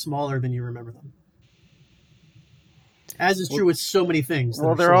find they are smaller than you remember them. As is Well, true with so many things that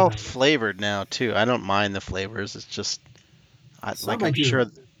well, are they're sold all nowadays. flavored now too. I don't mind the flavors. It's just, Some like I I'm do. sure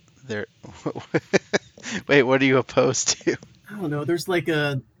they're. Wait, what are you opposed to? I don't know. There's like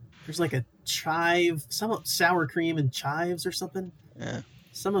a chive, some sour cream and chives or something. Yeah.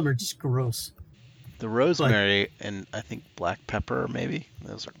 Some of them are just gross. The But rosemary and I think black pepper, maybe.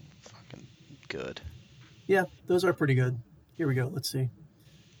 Those are fucking good. yeah, those are pretty good. Here we go. Let's see.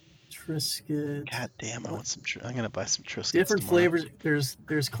 Triscuit. God damn, I What want some. I'm gonna buy some Triscuits different tomorrow. flavors?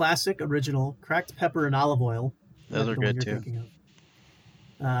 There's classic, original, cracked pepper and olive oil. That might Those be are the one good you're too. thinking of.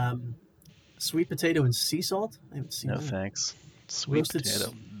 Sweet potato and sea salt. I haven't seen No that. thanks. Sweet Roasted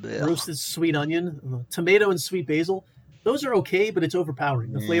potato. Blech. roasted sweet onion, tomato and sweet basil. Those are okay, but it's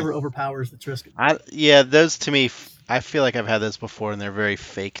overpowering. The Yeah. flavor overpowers the Triscuit. Yeah, those to me, I feel like I've had those before, and they're very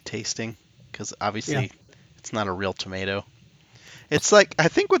fake tasting because Yeah. obviously it's not a real tomato. It's like I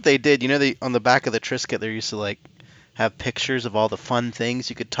think what they did, they on the back of the Triscuit, they used to like have pictures of all the fun things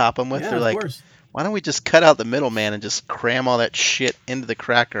you could top them with. Yeah, They're of like, course. why don't we just cut out the middleman and just cram all that shit into the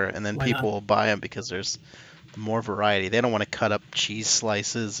cracker, and then Why not? people will buy them because there's more variety. They don't want to cut up cheese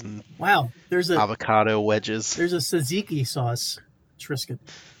slices and Wow, avocado wedges. there's a tzatziki sauce Triscuit,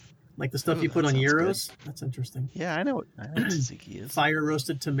 like the stuff Oh, you put that on sounds good. gyros. That's interesting. Yeah, I know what tzatziki is. Fire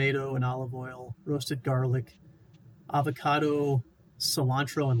roasted tomato and olive oil, roasted garlic, avocado,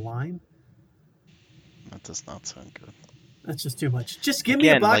 cilantro, and lime. That does not sound good. That's just too much. Just give me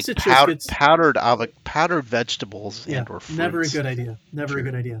a Again, box like of Triscuits. powdered vegetables Yeah, and or never a fruits. good idea. If Never a you're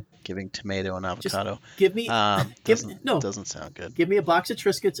good idea. giving tomato and Just avocado, give me give doesn't no, doesn't sound good. give me a box of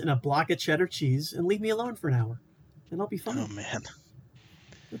Triscuits and a block of cheddar cheese and leave me alone for an hour, and I'll be Oh fine. man.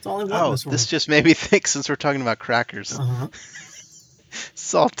 That's all I want in Oh, this this world. just made me think since we're talking about crackers. Uh huh.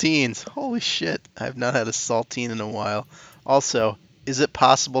 Saltines. Holy shit. I've not had a saltine in a while. Also, is it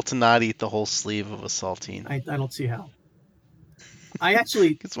possible to not eat the whole sleeve of a saltine? I don't see how. I actually,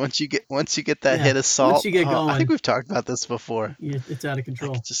 Because once you get that yeah. hit of Once salt, you get I think going, we've talked about this before. it's out of I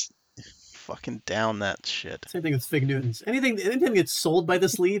control. could just fucking down that shit. Same thing with fig Newtons. Anything that's sold by the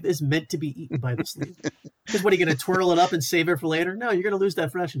sleeve is meant to be eaten by the sleeve. Because what are you going to twirl it up and save it for later? No, you're going to lose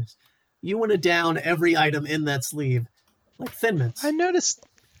that freshness. You want to down every item in that sleeve, like Thin I Mints. noticed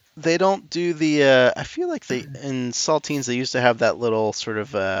they don't do the. I feel like they in saltines they used to have that little sort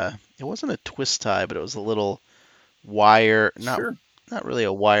of. It wasn't a twist tie, but it was a little wire, Sure, not really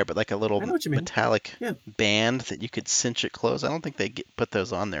a wire, but like a little I know what you mean. metallic Yeah. band that you could cinch it closed. I don't think put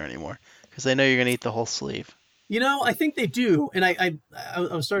those on there anymore because they know you're gonna eat the whole sleeve. I think they do, and I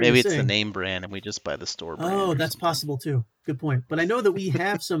was starting to Maybe it's the say, name brand and we just buy the store oh, brand or that's something. possible too. Good point. But I know that we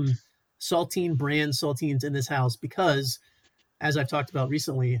have some saltine brand saltines in this house because, as I've talked about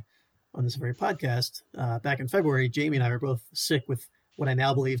recently on this very podcast, back in February, Jamie and I were both sick with what I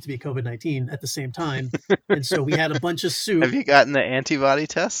now believe to be COVID-19 at the same time, and so we had a bunch of soup. Have you gotten the antibody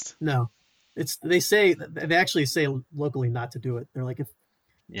test? No, they actually say locally not to do it. They're like, if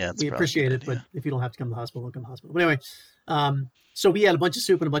Yeah, it's we probably a appreciate good it, but idea. if you don't have to come to the hospital, don't come to the hospital. But anyway, so we had a bunch of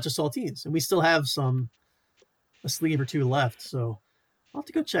soup and a bunch of saltines, and we still have a sleeve or two left. So I'll have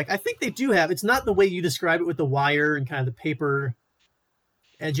to go check. I think they do have. It's not the way you describe it with the wire and kind of the paper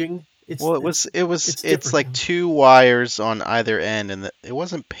edging. Well, It's it's different like now. two wires on either end, and it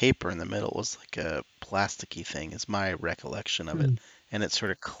wasn't paper in the middle. It was like a plasticky thing, is my recollection of it, Hmm. and it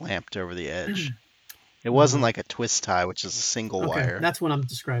sort of clamped over the edge. It wasn't Uh-huh. like a twist tie, which is a single Okay, wire. that's what I'm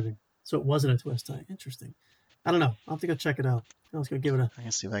describing. So it wasn't a twist tie. Interesting. I don't know. I'll have to go check it out. I was gonna I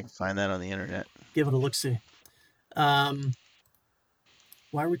can see if I can find that on the internet. give it a look see. Um,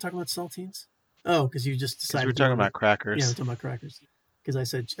 why are we talking about saltines? Oh, because you just Because we're decided you talking wanted to. about Yeah, we're crackers. talking about crackers. Because I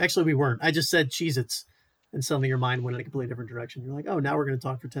said actually we weren't. I just said Cheez-Its, and suddenly your mind went in a completely different direction. You're like, oh, now we're going to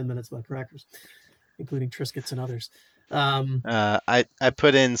talk for 10 minutes about crackers, including Triscuits and others. I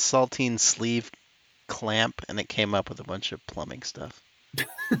put in saltine sleeve clamp, and it came up with a bunch of plumbing stuff.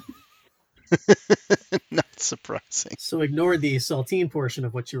 Not surprising. So ignore the saltine portion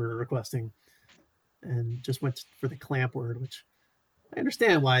of what you were requesting, and just went for the clamp word, which I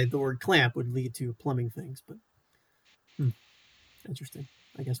understand why the word clamp would lead to plumbing things, but interesting.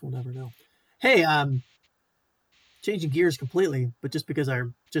 I guess we'll never know. Hey, changing gears completely, but just because I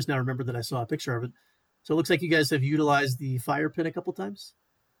just now remembered that I saw a picture of it. So it looks like you guys have utilized the fire pit a couple times.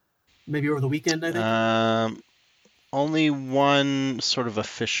 Maybe over the weekend, I think. Um, Only one sort of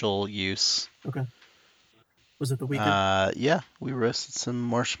official use. Okay. Was it the weekend? Yeah, we roasted some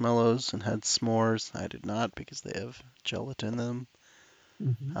marshmallows and had s'mores. I did not because they have gelatin in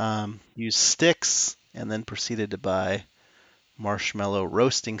them. Used sticks and then proceeded to buy marshmallow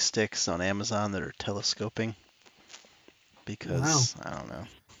roasting sticks on Amazon that are telescoping Wow. because I don't know.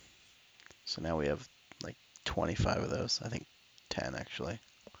 So now we have like 25 of those. I think 10 actually.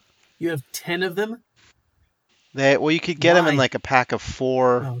 You have 10 of them? Well, you could get them in Why? like a pack of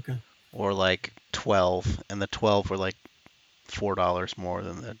 4 Oh, okay. or like 12, and the 12 were like $4 more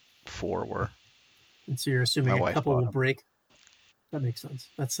than the 4 were. And so you're My assuming a wife couple bought will them. break. That makes sense.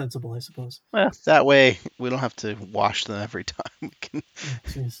 That's sensible, I suppose. Well, that way we don't have to wash them every time. We can Oh,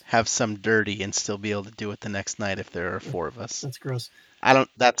 jeez. have some dirty and still be able to do it the next night if there are 4 of us. That's gross.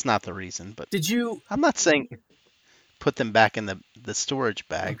 That's not the reason, but Did you? I'm not saying put them back in the storage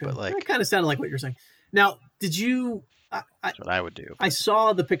bag, Okay. but That like kind of sounded like what you're saying. Now, did you? that's what I would do. I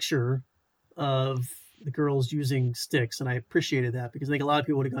saw the picture of the girls using sticks, and I appreciated that because I think a lot of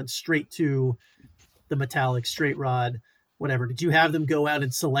people would have gone straight to the metallic straight rod, whatever. Did you have them go out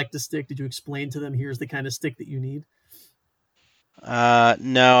and select a stick? Did you explain to them, here's the kind of stick that you need?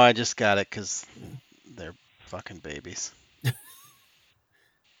 No, I just got it because they're fucking babies.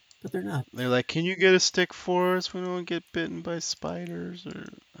 But they're not. They're like, "Can you get a stick for us? We don't get bitten by spiders." Or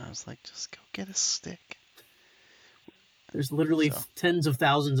I was like, "Just go get a stick." There's literally So tens of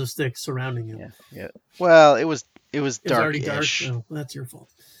thousands of sticks surrounding you. yeah. Well, it was It was already dark. dark-ish. Oh, well, that's your fault.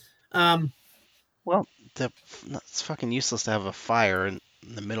 Well, it's fucking useless to have a fire in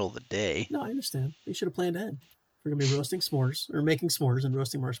the middle of the day. No, I understand. You should have planned ahead. We're gonna be roasting s'mores or making s'mores and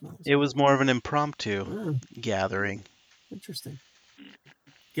roasting marshmallows. It was more of an impromptu gathering. Interesting.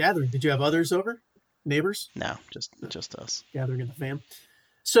 Gathering. Did you have others over? Neighbors? No, just us. Gathering of the fam.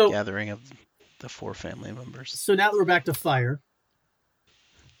 So Gathering of the 4 family members. So now that we're back to fire,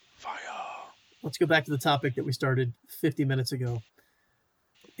 Fire. let's go back to the topic that we started 50 minutes ago.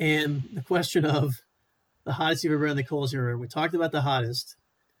 And the question of the hottest you've ever been, the coldest you've ever been. We talked about the hottest.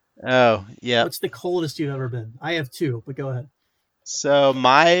 Oh, yeah. What's the coldest you've ever been? I have 2, but go ahead. So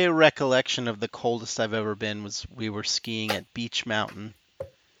my recollection of the coldest I've ever been was we were skiing at Beach Mountain,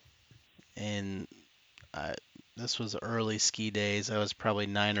 and this was early ski days. I was probably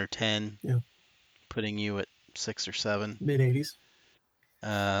 9 or 10. Yeah. Putting you at 6 or 7. Mid-80s.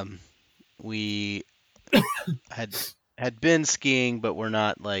 We had been skiing, but we're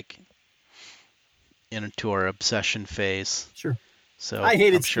not like into our obsession phase. Sure. So I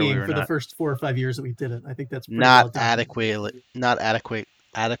hated I'm sure skiing we were for the not, first 4 or 5 years that we did it. I think that's pretty well not documented.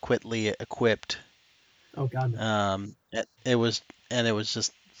 adequately equipped. Oh God, no. It was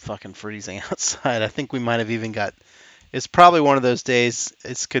just fucking freezing outside. I think we might have even got. It's probably one of those days.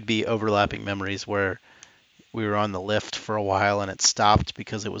 This could be overlapping memories where we were on the lift for a while and it stopped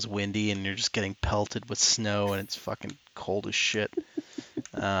because it was windy and you're just getting pelted with snow and it's fucking cold as shit.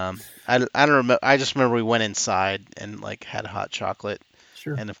 I don't remember. I just remember we went inside and like had hot chocolate.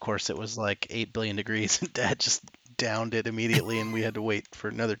 Sure. And of course it was like 8 billion degrees and Dad just downed it immediately and we had to wait for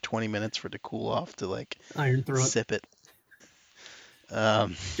another 20 minutes for it to cool off to like Iron throat. sip it.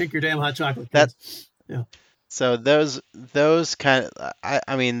 Drink your damn hot chocolate. Kids. Yeah. So those kind of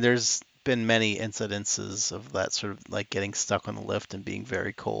I mean there's been many incidences of that sort of like getting stuck on the lift and being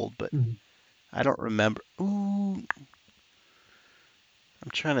very cold, but I don't remember. Ooh,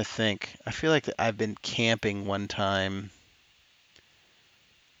 I'm trying to think. I feel like I've been camping one time.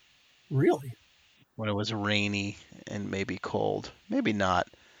 Really? When it was rainy and maybe cold. Maybe not.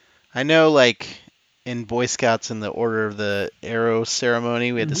 I know like in Boy Scouts in the Order of the Arrow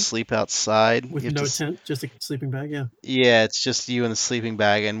ceremony, we had to sleep outside. With no tent, just a sleeping bag, yeah. Yeah, it's just you in the sleeping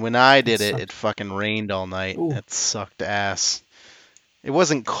bag. And when I did it, it fucking rained all night. Ooh. It sucked ass. It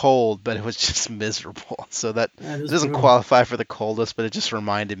wasn't cold, but it was just miserable. So that it doesn't qualify for the coldest, but it just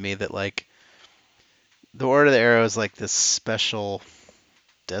reminded me that like the Order of the Arrow is like this special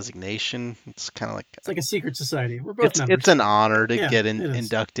designation. It's kind of like it's like a secret society. We're both members. It's an honor to get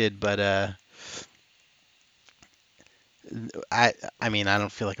inducted, but I mean, I don't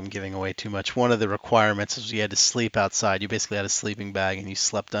feel like I'm giving away too much. One of the requirements is you had to sleep outside. You basically had a sleeping bag and you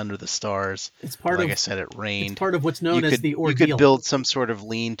slept under the stars. It's part like of, I said, it rained. It's part of what's known as the ordeal. You could build some sort of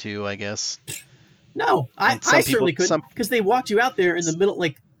lean-to, I guess. No, I certainly could, because they walked you out there in the middle,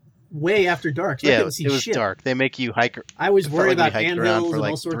 like way after dark. So yeah, I couldn't see it was shit. Dark. They make you hike. I was worried about anthills for and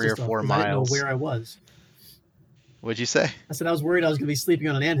like all sorts 3 of or stuff. 4 miles. I didn't know where I was. What'd you say? I said I was worried I was going to be sleeping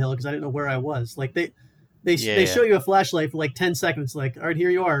on an anthill because I didn't know where I was. Like they show you a flashlight for like 10 seconds, like, all right,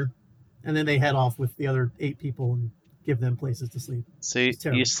 here you are. And then they head off with the other 8 people and give them places to sleep. So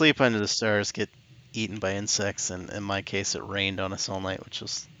you sleep under the stars, get eaten by insects, and in my case, it rained on us all night, which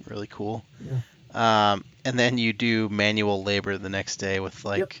was really cool. Yeah. And then you do manual labor the next day with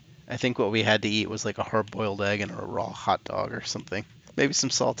like, I think what we had to eat was like a hard-boiled egg and a raw hot dog or something. Maybe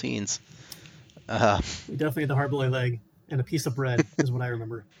some saltines. We definitely had the hard-boiled egg and a piece of bread is what I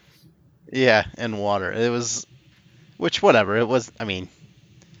remember. Yeah, and water. It was, which whatever it was. I mean,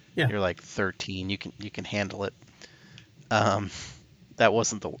 yeah. You're like 13. You can handle it. That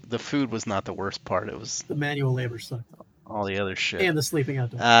wasn't the food was not the worst part. It was the manual labor sucked. All the other shit. And the sleeping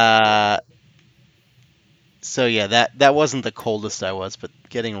outdoors. So yeah, that wasn't the coldest I was, but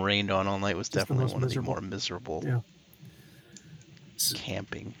getting rained on all night was just definitely one of the more miserable. Yeah.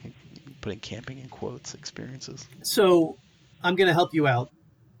 Camping, putting camping in quotes, experiences. So I'm going to help you out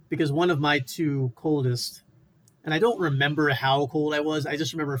because one of my 2 coldest, and I don't remember how cold I was. I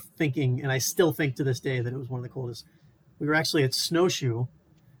just remember thinking, and I still think to this day that it was one of the coldest. We were actually at Snowshoe.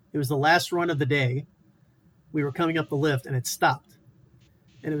 It was the last run of the day. We were coming up the lift and it stopped.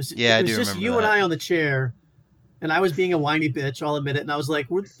 And it was just you and I on the chair. And I was being a whiny bitch, I'll admit it. And I was like,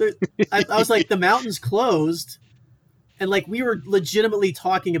 I was like, the mountain's closed. And like, we were legitimately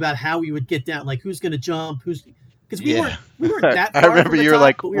talking about how we would get down, like who's going to jump, because we weren't that far. I remember you were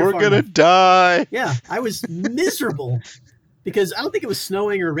like, we're going to die. Yeah, I was miserable because I don't think it was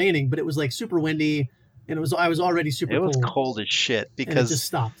snowing or raining, but it was like super windy. and I was already super It was cold, cold as shit and it just because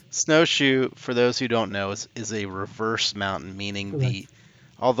stopped. snowshoe, for those who don't know, is a reverse mountain, meaning the Correct.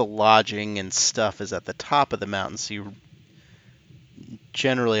 all the lodging and stuff is at the top of the mountain. So you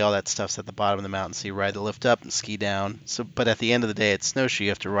generally all that stuff's at the bottom of the mountain. So you ride the lift up and ski down. So, but at the end of the day, at snowshoe, you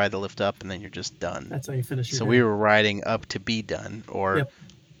have to ride the lift up and then you're just done. That's how you finish your So we day. were riding up to be done, or Yep.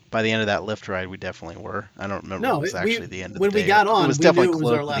 by the end of that lift ride, we definitely were. I don't remember if it No, was we actually the end of the when we day, or got it on, was we definitely knew it was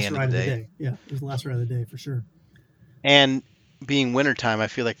close our to the last end of the ride of the day. day. Yeah, it was the last ride of the day for sure. And being wintertime, I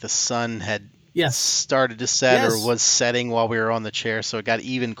feel like the sun had Yes. started to set or Yes. was setting while we were on the chair, so it got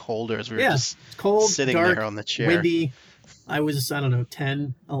even colder as we were Yeah. just It's cold, sitting there dark, on the chair. windy. I was, I don't know,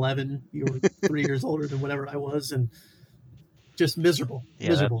 10, 11. You were 3 years older than whatever I was, and just miserable. Yeah,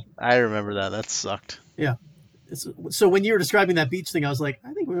 that Miserable. I remember that. That sucked. Yeah. So when you were describing that beach thing, I was like,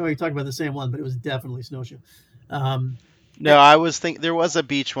 I think we were talking about the same one, but it was definitely snowshoe. Um, No, I was think there was a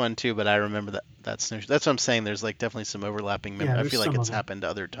beach one too, but I remember that snowshoe. That's what I'm saying. There's like definitely some overlapping yeah, memory. I there's feel like some of it's them, happened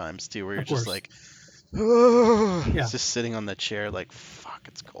other times too, where you're of just course. like, oh, Yeah. just sitting on the chair, like, fuck,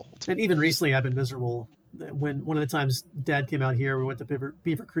 it's cold. And even recently, I've been miserable. When one of the times Dad came out here, we went to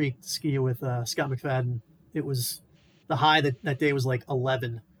Beaver Creek to ski with Scott McFadden. It was the high that day was like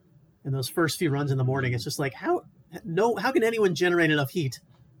 11, and those first few runs in the morning, it's just like how can anyone generate enough heat?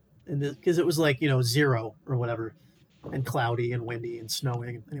 And because it was like 0 or whatever, and cloudy and windy and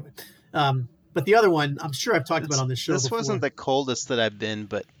snowing. Anyway, but the other one, I'm sure I've talked about on this show This wasn't before. the coldest that I've been,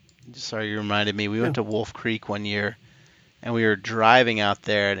 but sorry, you reminded me. We Yeah, went to Wolf Creek one year, and we were driving out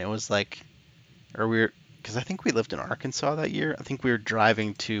there, and it was like, or we were, because I think we lived in Arkansas that year. I think we were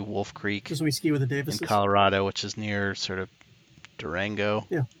driving to Wolf Creek just when we ski with the in Davises. Colorado, which is near sort of Durango,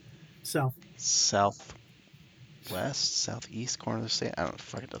 Yeah, south, southwest, southeast corner of the state. I don't know,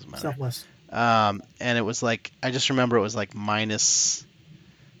 fuck, it doesn't matter. southwest. And it was like, I just remember it was like minus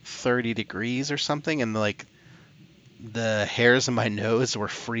 30 degrees or something, and like the hairs in my nose were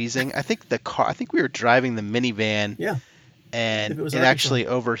freezing. I think we were driving the minivan, Yeah, if and it was it Arkansas. actually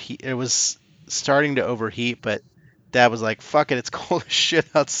overheat. It was starting to overheat, but Dad was like, "Fuck it, it's cold as shit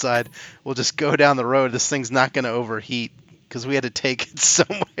outside. We'll just go down the road. This thing's not going to overheat." Because we had to take it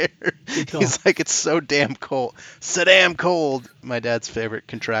somewhere. Good call. He's like, it's so damn cold. So damn cold. My dad's favorite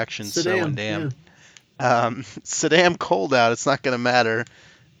contraction, so and damn. So damn cold out. It's not going to matter.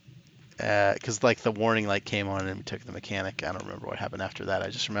 Because like the warning light came on and we took the mechanic. I don't remember what happened after that. I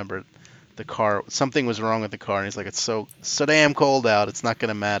just remember the car. Something was wrong with the car, and he's like, "It's so damn cold out. It's not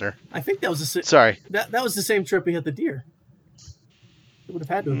gonna matter." I think that was Sorry. that was the same trip we had the deer. It would have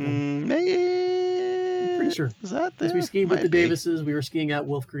had to have been. I'm pretty sure. Is that Because there? we skied with Might the be. Davises, we were skiing at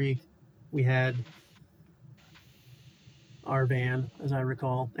Wolf Creek. We had our van, as I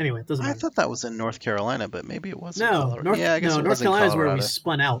recall. Anyway, it doesn't I matter. thought that was in North Carolina, but maybe it was in No, Colorado. Yeah, I guess it North was in Carolina is where we Colorado.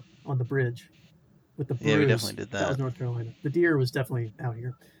 spun out on the bridge with the bruise. Yeah, we definitely did That was that. North Carolina. The deer was definitely out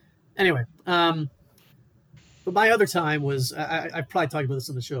here. Anyway, but my other time was I probably talked about this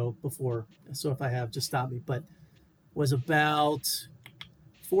on the show before, so if I have, just stop me. But was about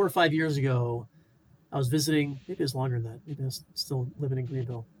 4 or 5 years ago. I was visiting. Maybe it was longer than that. Maybe I was still living in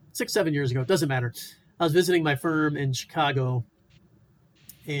Greenville. 6, 7 years ago. It doesn't matter. I was visiting my firm in Chicago,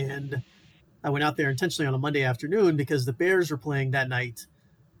 and I went out there intentionally on a Monday afternoon because the Bears were playing that night.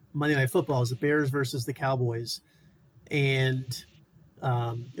 Monday Night Football was the Bears versus the Cowboys, and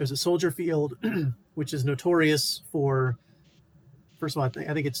it was at Soldier Field, which is notorious for. First of all,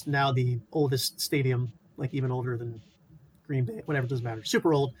 I think it's now the oldest stadium, like even older than Green Bay. Whatever, it doesn't matter.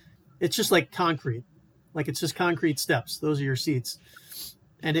 Super old. It's just like concrete, like it's just concrete steps. Those are your seats,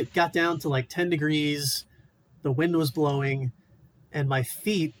 and it got down to like 10 degrees. The wind was blowing, and my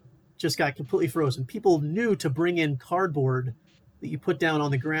feet just got completely frozen. People knew to bring in cardboard that you put down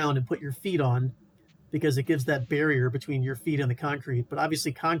on the ground and put your feet on because it gives that barrier between your feet and the concrete. But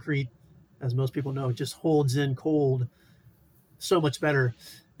obviously, concrete, as most people know, just holds in cold so much better.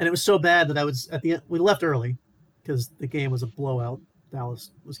 And it was so bad that I was at the end. We left early because the game was a blowout. Dallas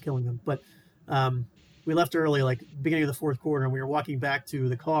was killing them. But we left early, like beginning of the fourth quarter, and we were walking back to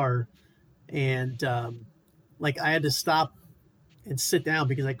the car, and like I had to stop and sit down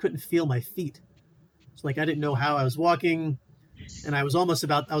because I couldn't feel my feet. So like I didn't know how I was walking, and I was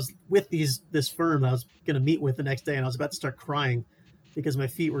with this firm that I was going to meet with the next day, and I was about to start crying because my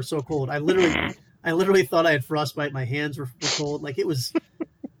feet were so cold. I literally thought I had frostbite. My hands were cold. Like it was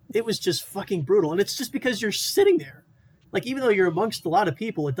just fucking brutal. And it's just because you're sitting there. Like even though you're amongst a lot of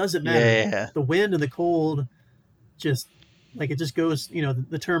people, it doesn't matter. Yeah. The wind and the cold just like it just goes,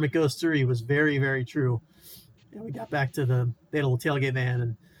 the term it goes through you was very, very true. And we got back to they had a little tailgate van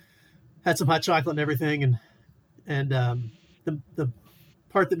and had some hot chocolate and everything. And the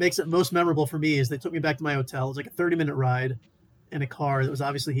part that makes it most memorable for me is they took me back to my hotel. It was like a 30-minute ride in a car that was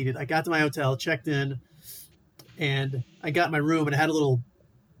obviously heated. I got to my hotel, checked in, and I got my room and it had a little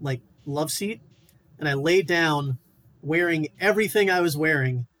like love seat, and I laid down wearing everything I was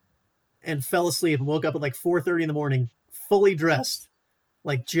wearing and fell asleep and woke up at like 4:30 in the morning, fully dressed,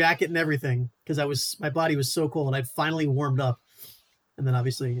 like jacket and everything, because my body was so cold and I'd finally warmed up. And then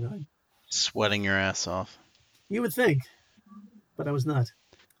obviously, Sweating your ass off. you would think, but I was not.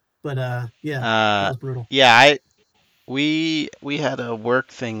 But yeah, that Uh, was brutal. yeah, we had a work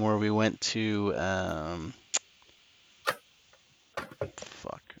thing where we went to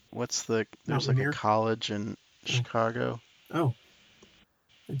fuck. Mount There's like a Rainier. college in Oh, Chicago. oh,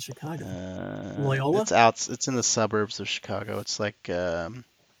 in Chicago, Loyola, It's in the suburbs of Chicago. It's like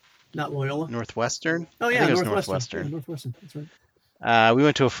not Loyola. Northwestern. Oh I yeah, think it was Northwestern. Yeah, Northwestern. Northwestern. That's right. We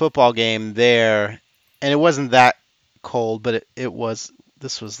went to a football game there, and it wasn't that cold, but it was.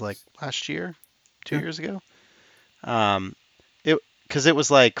 This was like last year, two Yeah. years ago. Um, it because it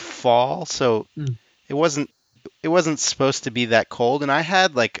was like fall, so Mm. it wasn't it wasn't supposed to be that cold, and I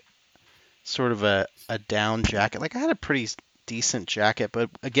had like sort of a down jacket. Like I had a pretty decent jacket, but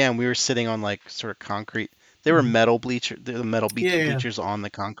again, we were sitting on like sort of concrete. They were Mm. metal bleacher, the metal Yeah, yeah, yeah. bleachers on the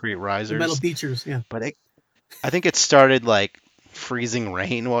concrete The metal risers, beachers. Yeah. but I think it started like freezing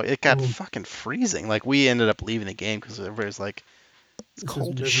rain. Well, it got Oh, fucking freezing. Like we ended up leaving the game because everybody's like, it's this is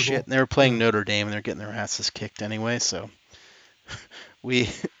cold as shit. miserable. And they were playing Yeah. Notre Dame and they're getting their asses kicked anyway. So we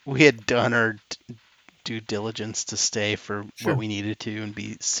we had done our due diligence to stay for what Sure. we needed to and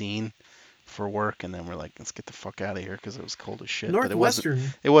be seen for work, and then we're like, let's get the fuck out of here because it was cold as shit. But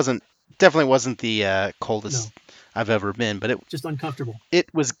Northwestern. it wasn't definitely wasn't the No, coldest I've ever been. But just uncomfortable.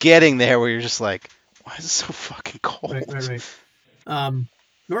 it was getting there where you're just like, why is it so fucking Right, right, cold? right. Um,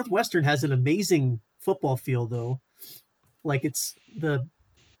 Northwestern has an amazing football field though. Like it's the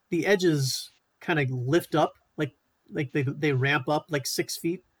edges kind of lift up, like they ramp up like 6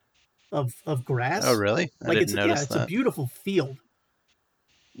 feet of Oh, grass. really? I Like didn't notice it's a that. beautiful field.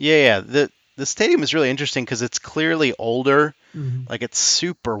 Yeah. The stadium is really interesting because it's clearly older. Mm-hmm. Like it's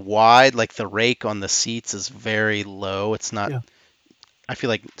super wide. Like the rake on the seats is very low. It's not. Yeah, I feel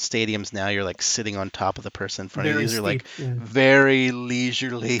like stadiums now you're like sitting on top of the person in front of you. very These are like steep. Yeah, very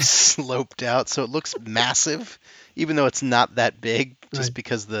leisurely sloped out, so it looks massive, even though it's not that big. right. Just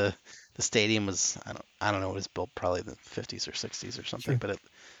because the stadium was I don't know, it was built probably in the 50s or 60s or something, Sure. but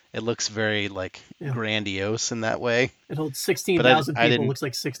it looks very like Yeah, grandiose in that way. it holds sixteen But thousand I people. didn't. Looks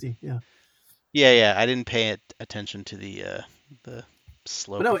like 60. Yeah, Yeah, I didn't pay attention to the but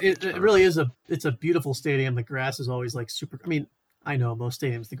slope no, of the it really turf. is it's a beautiful stadium. The grass is always like super. I mean, I know most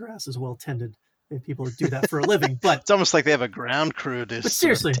stadiums the grass is well tended. People do that for a living, but It's almost like they have a ground crew to sort of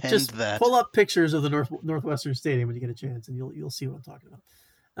seriously, tend just that. pull up pictures of the Northwestern Stadium when you get a chance, and you'll see what I'm talking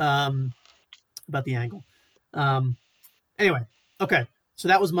about the angle. Um, anyway, okay, so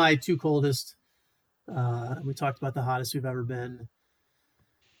that was my two coldest. We talked about the hottest we've ever been,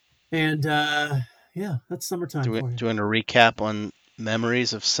 and yeah, that's summertime for you. Do you want to recap on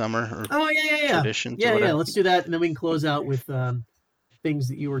memories of summer or Oh yeah, yeah, yeah, traditions or yeah, yeah. whatever? Let's do that, and then we can close out with things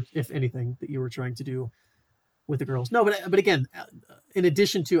that you were, if anything, that you were trying to do with the girls. No, but again, in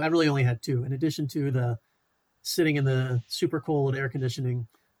addition to, I really only had two. In addition to the sitting in the super cold air conditioning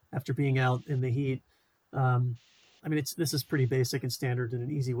after being out in the heat. I mean, this is pretty basic and standard and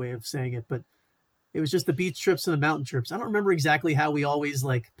an easy way of saying it, but it was just the beach trips and the mountain trips. I don't remember exactly how we always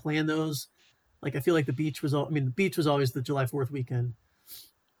like plan those. Like I feel like the beach was the beach was always the July 4th weekend,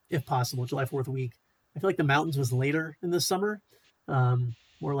 if possible, July 4th week. I feel like the mountains was later in the summer,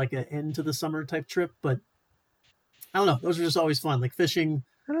 more like an end to the summer type trip. But I don't know. Those are just always fun, like fishing.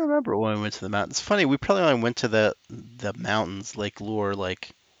 I don't remember when we went to the mountains. Funny, we probably only went to the mountains, Lake Lure, like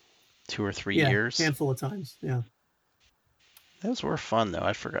 2 or 3 Yeah, years. handful of times. Yeah, Those were fun though.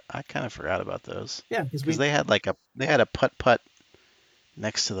 I kind of forgot about those yeah, because because we they had a putt putt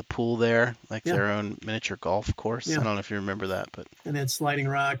next to the pool there, like yeah, their own miniature golf course. I yeah, don't know if you remember that, but and they had sliding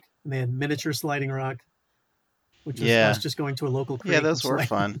rock, and they had miniature sliding rock, which was us yeah, just going to a local yeah, creek and those were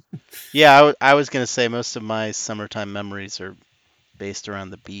sliding. fun. Yeah, I was gonna say most of my summertime memories are based around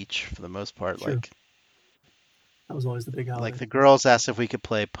the beach for the most part. Sure, that was always the big Like holiday. the girls asked if we could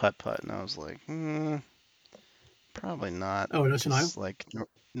play putt putt, and I was like, probably not, Oh, in Ocean Isle. because like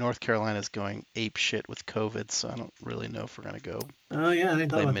North Carolina's going ape shit with COVID, so I don't really know if we're gonna go Oh yeah, I didn't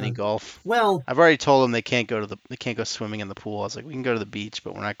thought play about mini that. golf. Well, I've already told them they can't go swimming in the pool. I was like, we can go to the beach,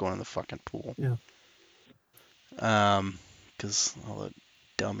 but we're not going in the fucking pool. yeah, Because all the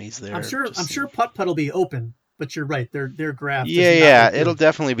dummies there I'm just sure seem. putt putt will be open, but you're right. Their graph does Yeah, not yeah, look it'll good.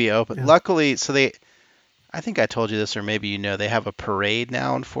 definitely be open. Yeah, Luckily, so I think I told you this, or maybe you know, they have a parade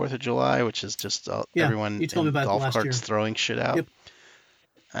now on 4th of July, which is just Yeah, everyone you told me in about it golf last carts year. throwing shit out. Yep.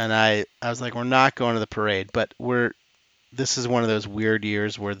 And I was like, we're not going to the parade, but this is one of those weird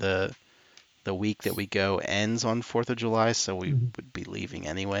years where the week that we go ends on 4th of July, so we Hmm. would be leaving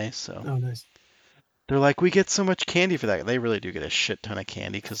anyway. So Oh, nice. they're like, we get so much candy for that. They really do get a shit ton of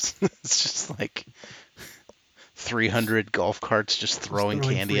candy because it's just like 300 golf carts just Just throwing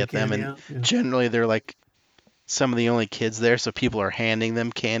throwing candy free at them. candy And out. Yeah. generally, they're like some of the only kids there, so people are handing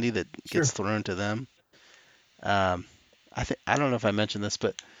them candy that gets Sure. thrown to them. Um, I don't know if I mentioned this,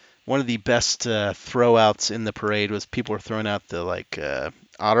 but one of the best throwouts in the parade was people were throwing out the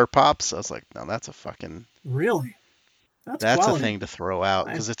otter pops. I was like, no, Really? That's that's a quality. thing to throw out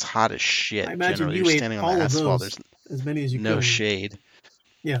I because it's hot as I shit. imagine Generally, you're you ate standing on the all of asphalt. those, There's as many as you no could. shade.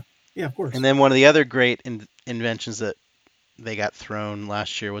 Yeah. Yeah, of And course. then one of the other great inventions that they got thrown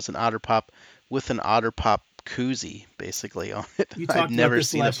last year was an otter pop with an otter pop koozie basically on it. You I'd talked about never this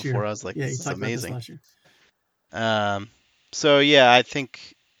seen it last before. year. I was like, Yeah, you this is talked about this amazing. last year. Um, so yeah, I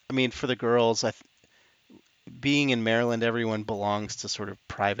think, I mean, for the girls, being in Maryland, everyone belongs to sort of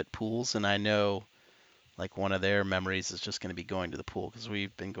private pools, and I know like one of their memories is just going to be going to the pool because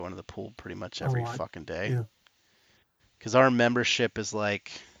we've been going to the pool pretty much A every lot. fucking day. Yeah. Because our membership is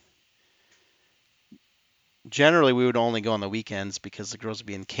like generally we would only go on the weekends because the girls would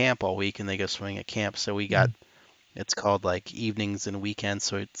be in camp all week and they go swimming at camp. So we got Mhm. it's called like evenings and weekends.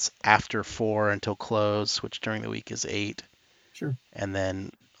 So it's after 4 until close, which during the week is 8, Sure. and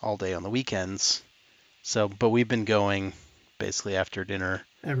then all day on the weekends. So, but we've been going basically after dinner.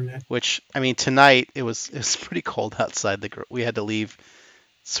 Every day. Which I mean, tonight it was pretty cold outside. We had to leave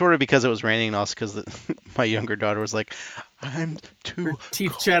sort of because it was raining and also because my younger daughter was like, "I'm Her too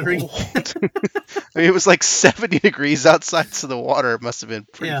teeth chattering. cold." I mean, it was like 70 degrees outside, so the water must have been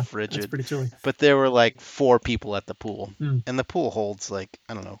pretty Yeah, that's frigid. pretty chilly. But there were like 4 people at the pool, Mm. and the pool holds like,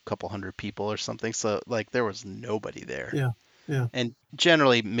 I don't know, a couple hundred people or something. So like there was nobody there. Yeah. Yeah. And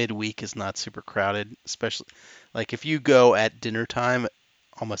generally midweek is not super crowded, especially like if you go at dinner time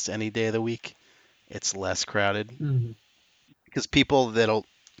almost any day of the week, it's less crowded Hmm. because people that'll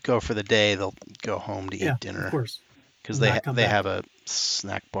go for the day, they'll go home to Yeah, eat of dinner course. because And not come they back. have a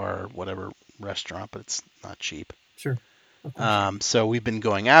snack bar or whatever restaurant, but it's not cheap. Sure. Of course. So we've been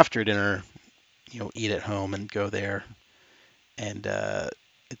going after dinner, eat at home and go there, and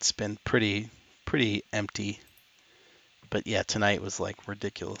it's been pretty empty. But yeah, tonight was like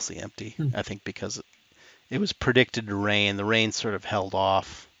ridiculously empty. Hmm. I think because it was predicted to rain. The rain sort of held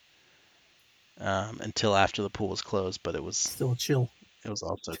off until after the pool was closed, but Still chill. it was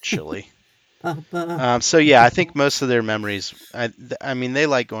also chilly. Ba-ba, So yeah, I think most ba-ba. of their memories. I mean, they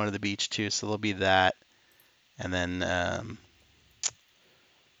like going to the beach too, so there'll be that, and then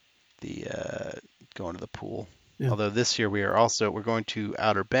the going to the pool. Yeah. Although this year we're going to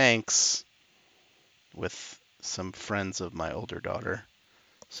Outer Banks with some friends of my older daughter,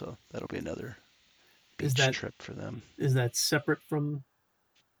 so that'll be another Is beach that trip for them. is that separate from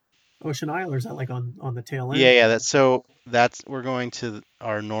Ocean Isle, or is that like on the tail Yeah, end? yeah. That's we're going to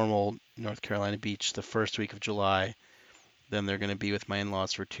our normal North Carolina beach the first week of July. Then they're going to be with my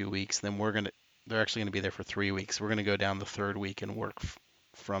in-laws for 2 weeks. Then they're actually going to be there for 3 weeks. We're going to go down the third week and work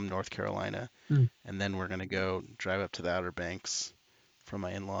from North Carolina, Hmm. and then we're going to go drive up to the Outer Banks for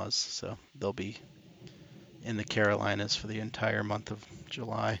my in-laws. So they'll be in the Carolinas for the entire month of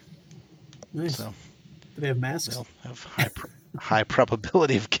July. Nice. So Do they have masks? they'll have high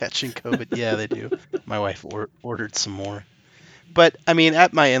probability of catching COVID. Yeah, they do. My wife ordered some more. But I mean,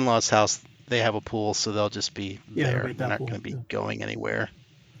 at my in-laws' house, they have a pool, so they'll just be Yeah, they'll be there. at They're that not pool. going to be Yeah. going anywhere.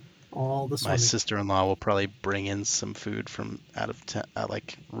 All the My swimming. sister-in-law will probably bring in some food from out of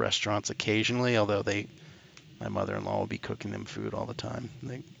like restaurants occasionally, although my mother-in-law will be cooking them food all the time.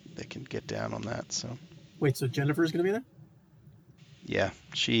 They can get down on that. So Wait, so Jennifer's gonna be there? yeah,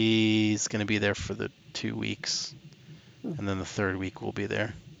 she's going to be there for the 2 weeks, Oh, and then the third week we'll be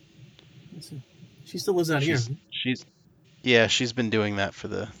there. I see. She still lives out here. She's yeah, she's been doing that for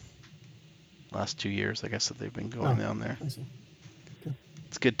the last 2 years, I guess, that they've been going Oh, down there. I see. Okay.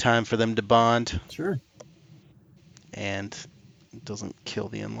 It's a good time for them to bond, Sure. and it doesn't kill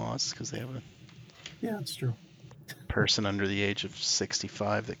the in-laws because they have a Yeah, it's true. person under the age of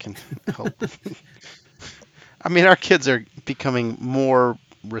 65 that can help. I mean, our kids are becoming more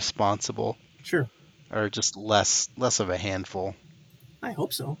responsible, Sure. or just less of a handful. I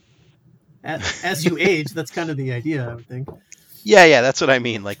hope so. As you age, that's kind of the idea, I would think. Yeah, yeah, that's what I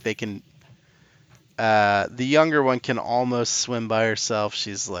mean. Like they can. The younger one can almost swim by herself.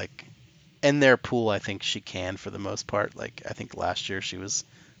 She's like in their pool. I think she can for the most part. Like I think last year she was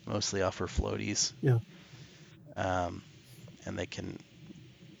mostly off her floaties. Yeah. um, and they can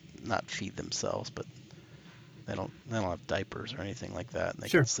not feed themselves, but they don't have diapers or anything like that, and they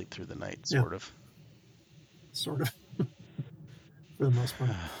can Sure. sleep through the night, Yeah. sort of. Sort of, for the most part.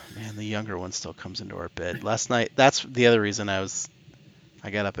 Man, the younger one still comes into our bed. Last night, that's the other reason I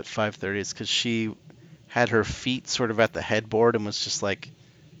got up at 5:30 is because she had her feet sort of at the headboard and was just like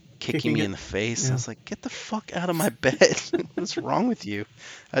kicking Kicking me it. in the face. I Yeah. was like, "Get the fuck out of my bed! What's wrong with you?"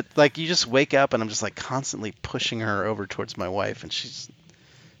 Like you just wake up and I'm just like constantly pushing her over towards my wife, and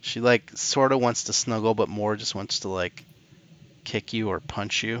she like sort of wants to snuggle, but more just wants to like kick you or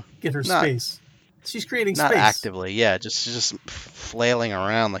punch you. Get her Not space. She's creating not space. actively, yeah, just flailing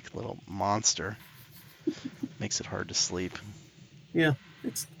around like a little monster. Makes it hard to sleep. Yeah.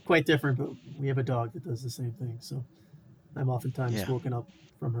 It's quite different, but we have a dog that does the same thing. So I'm oftentimes Yeah. woken up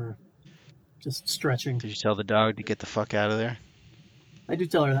from her just stretching. Did you tell the dog to get the fuck out of there? I do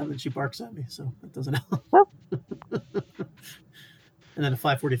tell her that, but she barks at me, so that doesn't help. And then at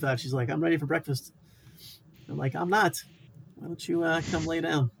 5:45, she's like, "I'm ready for breakfast." I'm like, "I'm not. Why don't you come lay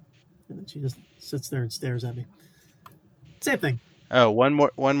down?" And then she just sits there and stares at me. Same thing. Oh, one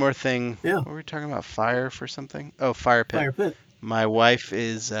more thing. Yeah. What were we talking about? Fire for something? Oh, fire pit. Fire pit. My wife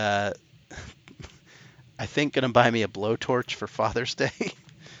is I think gonna buy me a blowtorch for Father's Day.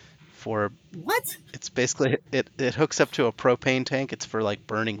 For What? It's basically it hooks up to a propane tank. It's for like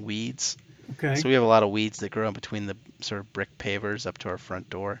burning weeds. Okay. So we have a lot of weeds that grow in between the sort of brick pavers up to our front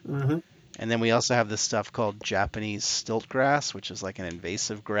door. Uh huh. And then we also have this stuff called Japanese stilt grass, which is like an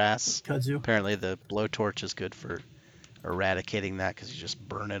invasive grass. Kudzu. Apparently the blowtorch is good for eradicating that because you just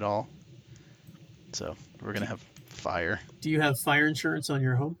burn it all. So we're gonna have fire. Do you have fire insurance on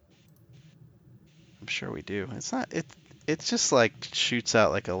your home? I'm sure we do. It's not it. It's just like shoots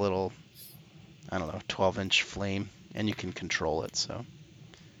out like a little, I don't know, 12-inch flame, and you can control it. So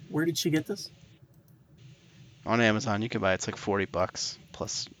Where did she get this? on Amazon you can buy it. It's like $40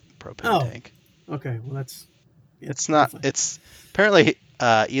 plus propane Oh, tank. okay. Well, that's yeah, It's you're not. fine. It's apparently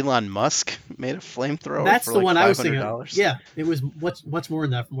Elon Musk made a flamethrower That's for the like one I was thinking of. $500. Yeah, it was much more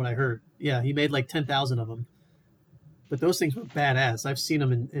than that from what I heard. Yeah, he made like 10,000 of them. But those things were badass. I've seen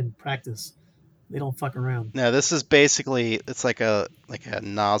them in practice. They don't fuck around. No, this is basically it's like a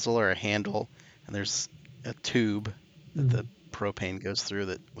nozzle or a handle, and there's a tube that Mm. the propane goes through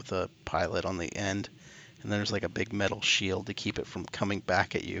that with a pilot on the end, and there's like a big metal shield to keep it from coming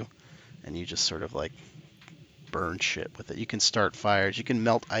back at you, and you just sort of like burn shit with it. You can start fires. You can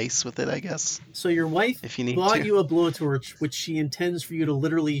melt ice with it, I guess, So your wife if you need bought to. you a blowtorch, which she intends for you to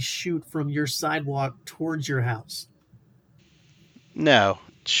literally shoot from your sidewalk towards your house. No,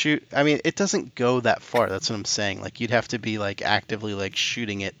 shoot. I mean, it doesn't go that far. That's what I'm saying. Like you'd have to be like actively like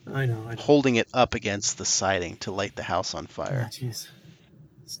shooting it, I know. I know. holding it up against the siding to light the house on Oh, fire. jeez.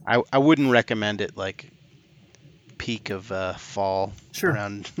 I wouldn't recommend it like peak of fall Sure.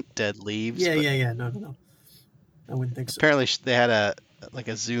 around dead leaves, Yeah, but yeah, yeah. No, no, no. I wouldn't think so. apparently they had a like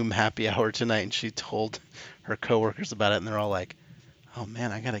a Zoom happy hour tonight, and she told her coworkers about it, and they're all like, "Oh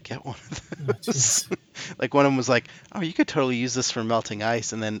man, I gotta get one Oh, of those." jeez. Like one of them was like, "Oh, you could totally use this for melting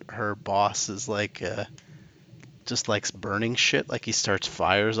ice," and then her boss is like, just likes burning shit. Like he starts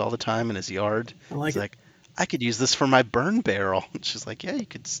fires all the time in his yard. I like He's it. like, "I could use this for my burn barrel." And she's like, "Yeah, you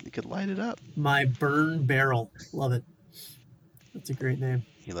could light it up." My burn barrel. Love it. That's a great name.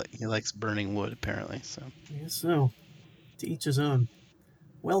 He likes burning wood apparently. So I guess so. To each his own.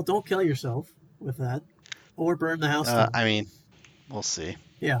 Well, don't kill yourself with that, or burn the house down. I mean, we'll see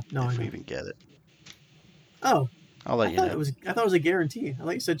Yeah. No, I if we know. even get it. Oh, I'll I let you thought know. it was. I thought it was a guarantee. I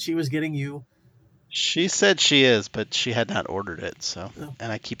thought you said she was getting you. She said she is, but she had not ordered it. So, Oh,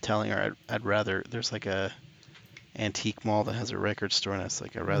 and I keep telling her I'd rather. There's like a antique mall that has a record store, and it's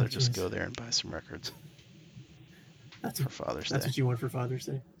like I'd rather just jeez. go there and buy some records That's for Father's that's Day. what you want for Father's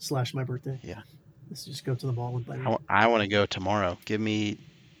Day / my birthday. Yeah, Let's just go to the mall and buy. I want to go tomorrow. Give me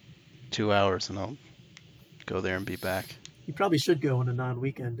 2 hours, and I'll go there and be back. You probably should go on a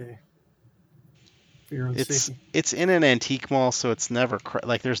non-weekend day for your own safety. It's in an antique mall, so it's never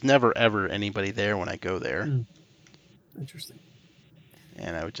like there's never ever anybody there when I go there, Interesting.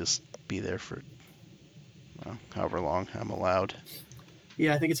 and I would just be there for however long I'm allowed.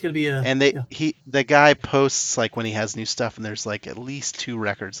 Yeah, I think it's gonna be a. And Yeah. the guy posts like when he has new stuff, and there's like at least 2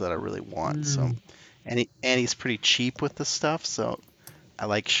 records that I really want. So, and he's pretty cheap with the stuff, so I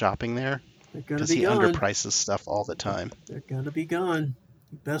like shopping there They're gonna because be he gone. underprices stuff all the time. They're gonna be gone.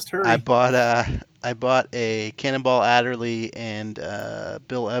 You best hurry. I bought a Cannonball Adderley and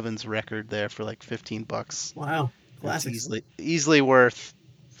Bill Evans record there for like $15. Wow, That's classics. easily worth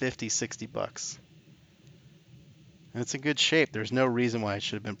 $50-$60. And it's in good shape. There's no reason why it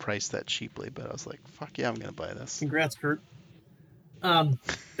should have been priced that cheaply, but I was like, fuck yeah, I'm gonna buy this. Congrats, Kurt. Um,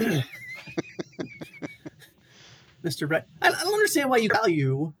 Mr. Brett, I don't understand why you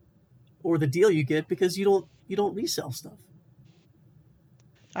value or the deal you get because you don't resell stuff.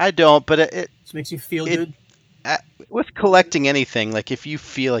 I don't, but This makes you feel it good. uh, with collecting anything, like if you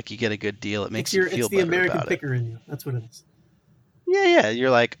feel like you get a good deal, it makes you It's feel the better American about it. picker in you. That's what it is. Yeah, yeah. You're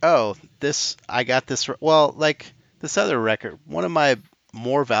like, oh, I got this. Well, like this other record, one of my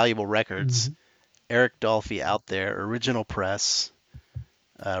more valuable records, Mm-hmm. Eric Dolphy Out There, original press,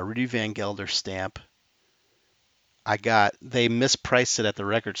 Rudy Van Gelder stamp. They mispriced it at the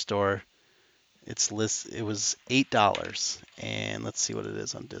record store. It was $8, and let's see what it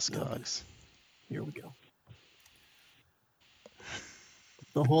is on Okay, Discogs. here we go.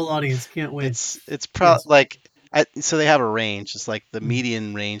 The whole audience can't wait. It's probably Yes. like so they have a range. It's like the Mm-hmm.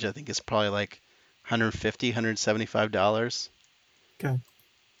 median range I think is probably like 150, $175. Okay.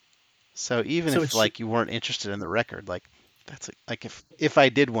 So even So if like you weren't interested in the record, like like if I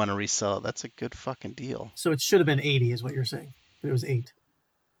did want to resell it, that's a good fucking deal. it should have been 80, is what you're saying, but it was 8.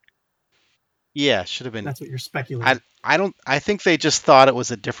 Yeah, should have been. That's what you're speculating. I think they just thought it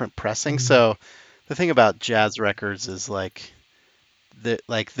was a different pressing. Mm. So the thing about jazz records is like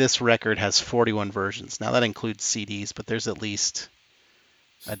this record has 41 versions. Now that includes CDs, but there's at least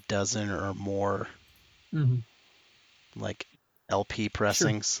a dozen or more Mm-hmm. like LP Sure.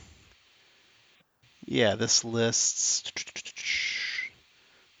 pressings. Yeah, this lists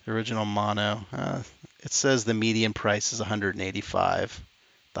the original mono. It says the median price is 185.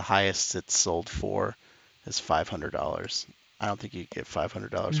 The highest it's sold for is $500. I don't think you get $500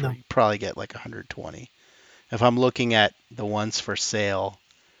 for it. No. You probably get like 120. If I'm looking at the ones for sale,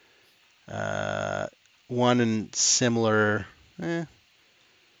 uh, one eh,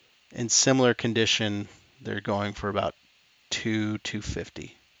 in similar condition, they're going for about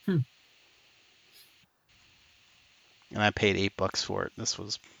 250, Hmm. and I paid $8 for it. This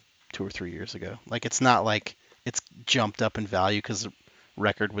was 2 or 3 years ago. Like it's not like it's jumped up in value because the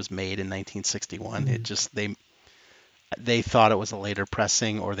record was made in 1961. It Mm. just they thought it was a later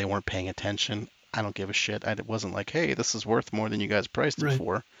pressing or they weren't paying attention. I don't give a shit. It wasn't like, hey, this is worth more than you guys priced it Right.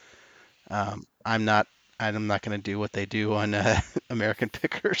 for. I'm not. I'm not going to do what they do on American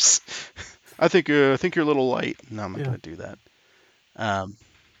Pickers. I think you're a little light. No, I'm not Yeah. going to do that. Um,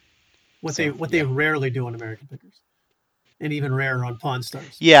 What so they yeah, rarely do on American Pickers, and even rarer on Pawn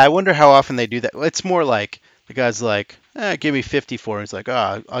Stars. yeah. I wonder how often they do that. It's more like the guy's like, give me 50 for it. He's like,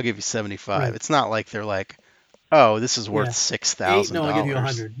 oh, I'll give you 75. Right. It's not like they're like, oh, this is worth Yeah. six 8. thousand No, I'll give you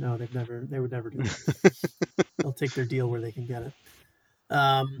dollars. 100. No, they would never do that. They'll take their deal where they can get it.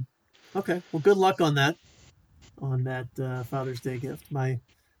 Okay. Well, good luck on that Father's Day gift. What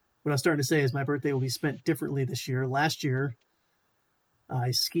I was starting to say is my birthday will be spent differently this year. Last year,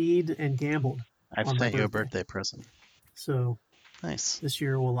 I skied and gambled I've on my sent you a birthday. birthday present. So Nice. this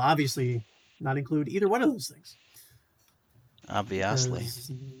year will obviously not include either one of those things. Obviously.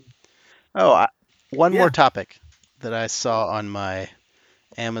 Because, Oh, one more yeah. topic that I saw on my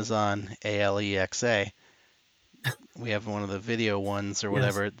Amazon Alexa. We have one of the video ones or Yes.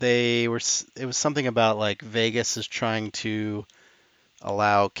 whatever. It was something about like Vegas is trying to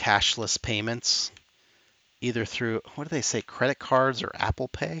allow cashless payments either through, what do they say, credit cards or Apple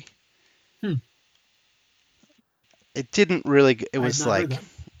Pay. Hmm. It didn't really. It I had was not heard like that.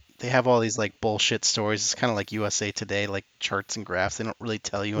 they have all these like bullshit stories. It's kind of like USA Today, like charts and graphs. They don't really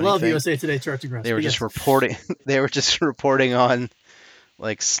tell you Love anything. USA Today charts and graphs, They were but just yes. reporting. They were just reporting on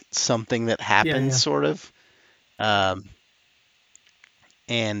like something that Yeah, happened, yeah. sort of. Um,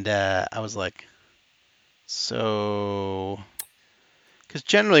 and I was like, so, because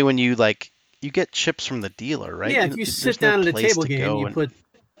generally when you get chips from the dealer, right? Yeah, if you sit There's no down at a place table to game, go you and put,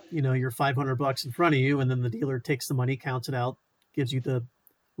 your $500 in front of you, and then the dealer takes the money, counts it out, gives you the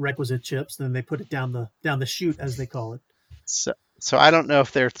requisite chips, then they put it down the chute, as they call it, so I don't know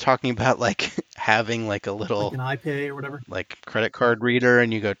if they're talking about like having like a like little an iPay or whatever. like credit card reader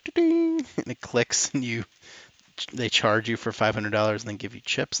and you go ding and it clicks and they charge you for $500 and then give you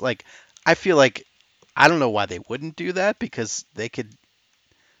chips. Like I feel like I don't know why they wouldn't do that because they could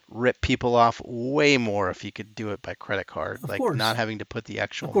rip people off way more if you could do it by credit card, Of like not course, having to put the of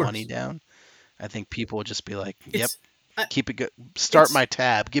actual money course. down. I think people would just be like, "Yep, It's uh, keep it good. Start it's my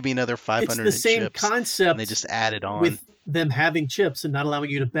tab. Give me another it's the 500 in same chips." And they concept just add it on. with them having chips and not allowing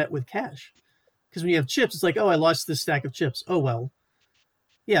you to bet with cash. Because when you have chips, it's like, oh, I lost this stack of chips. Oh well,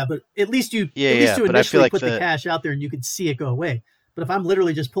 yeah, but Yeah, at least yeah, you but I feel initially like put the cash out there and you can see it go away. But if I'm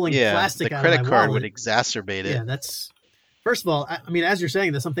literally just pulling the plastic out of my credit card would wallet, exacerbate it. yeah, that's First of all, I mean, as you're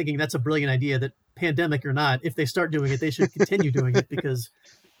saying this, I'm thinking that's a brilliant idea. That pandemic or not, if they start doing it, they should continue doing it because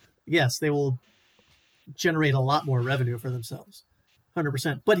yes, they will generate a lot more revenue for themselves.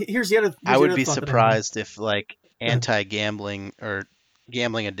 100%. But I here's the would other be thought that I had. surprised if like Go ahead. anti-gambling or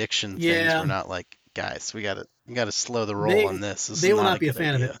gambling addiction things were Yeah, not like, guys, we gotta slow the roll on they this. This is they will not not a be a good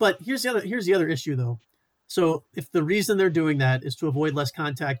fan of it. idea. But here's the other issue though. So if the reason they're doing that is to avoid less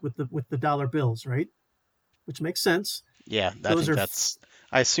contact with the dollar bills, right? Which makes sense. Yeah, I Those think are that's.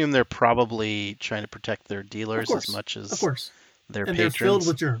 I assume they're probably trying to protect their of dealers as course, much of as course, their and they're filled patrons.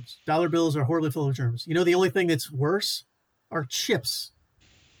 with germs. Dollar bills are horribly full of germs. You know, the only thing that's worse are chips.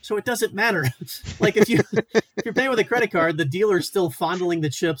 So it doesn't matter. Like if you're paying with a credit card, the dealer's still fondling the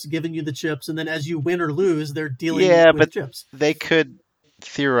chips, giving you the chips, and then as you win or lose, they're dealing Yeah, with but chips. they could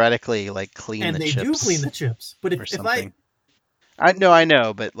theoretically like clean And the they do clean chips the chips. But or if I something. I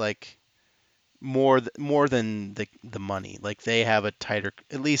know, but like more than the money. Like they have a tighter,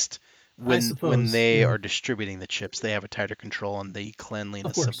 at least I when suppose, they yeah, are distributing the chips, they have a tighter control on the of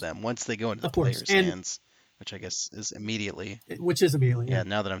cleanliness of course, them. Once they go into the of course, players' and hands, which I guess is immediately. which is immediately, yeah. Yeah,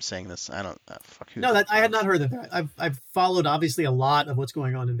 now that I'm saying this, I don't fuck who the No, that fuck I had not knows. heard that. I've followed obviously a lot of what's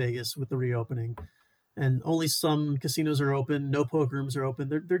going on in Vegas with the reopening, and only some casinos are open. No poker rooms are open.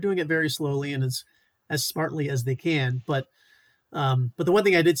 They're doing it very slowly and as smartly as they can. But the one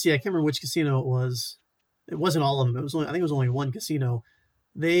thing I did see, I can't remember which casino it was. It wasn't all of them. It was only I think it was only one casino.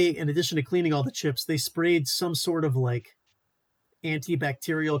 They, in addition to cleaning all the chips, they sprayed some sort of like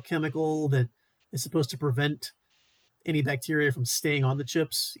antibacterial chemical that is supposed to prevent any bacteria from staying on the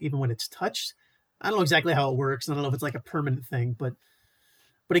chips, even when it's touched. I don't know exactly how it works. I don't know if it's like a permanent thing, but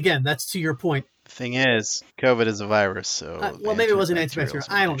again, that's to your point. The thing is, COVID is a virus, so Well, maybe it wasn't antibacterial. antibacterials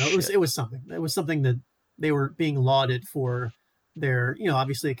I wouldn't do don't know. shit. It was something. It was something that they were being lauded for. Their,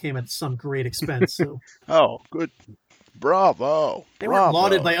 obviously it came at some great expense. So Oh, good. Bravo. they weren't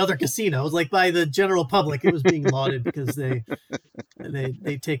lauded Bravo. by other casinos, like by the general public. It was being lauded because they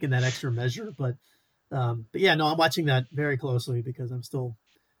taken that extra measure. But yeah, no, I'm watching that very closely because I'm still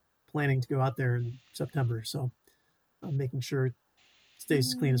planning to go out there in September. So I'm making sure it stays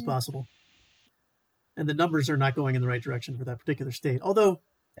as clean as possible. And the numbers are not going in the right direction for that particular state. Although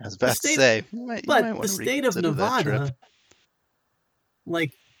I was the about to state, say, you might the want to state of reconsider that trip. Nevada,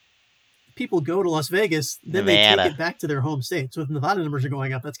 like people go to Las Vegas, then they take Nevada. it back to their home state. So if Nevada numbers are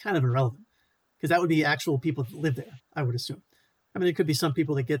going up, that's kind of irrelevant because that would be actual people that live there, I would assume. I mean, there could be some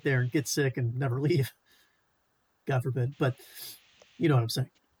people that get there and get sick and never leave, God forbid. But you know what I'm saying.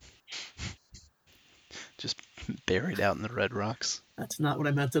 Just buried out in the Red Rocks. That's not what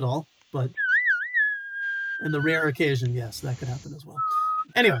I meant at all. But in the rare occasion, yes, that could happen as well.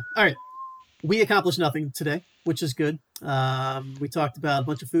 Anyway, all right. We accomplished nothing today, which is good. We talked about a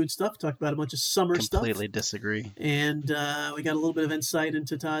bunch of food stuff, talked about a bunch of summer Completely stuff, disagree. and we got a little bit of insight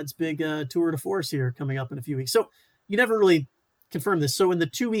into Todd's big tour de force here coming up in a few weeks. So you never really confirmed this. So in the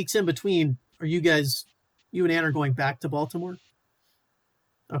 2 weeks in between, are you and Ann are going back to Baltimore?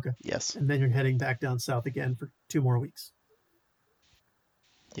 Okay. Yes. And then you're heading back down south again for 2 more weeks.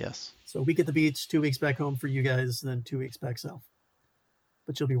 Yes. So a week at the beach, 2 weeks back home for you guys, then 2 weeks back south.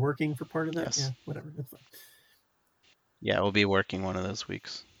 But you'll be working for part of that? Yes. Yeah, whatever. That's fine. Yeah, we'll be working one of those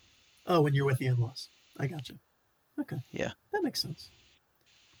weeks. Oh, when you're with the in-laws. I gotcha. Okay. Yeah. That makes sense.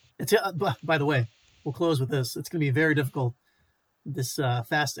 It's by the way, we'll close with this. It's going to be very difficult, this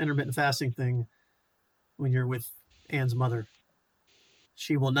intermittent fasting thing, when you're with Anne's mother.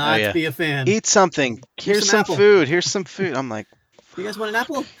 She will not be a fan. Eat something. Here's some apple. food. Here's some food. I'm like, you guys want an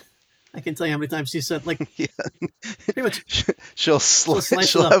apple? I can tell you how many times she said, like, yeah. pretty much. She'll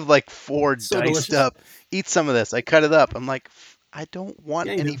have like 4 so diced delicious. up. Eat some of this. I cut it up. I'm like, I don't want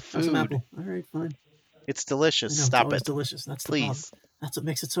any Have food. some apple. All right, fine. It's delicious. I know, Stop it's it. delicious. That's the Please. problem. That's what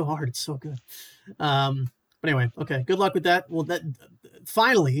makes it so hard. It's so good. But anyway, okay. Good luck with that. Well, that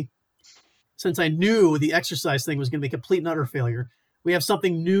finally, since I knew the exercise thing was going to be a complete and utter failure, we have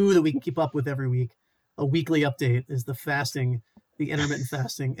something new that we can keep up with every week. A weekly update is the fasting, the intermittent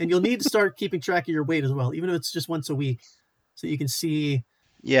fasting. And you'll need to start keeping track of your weight as well, even if it's just once a week, so you can see.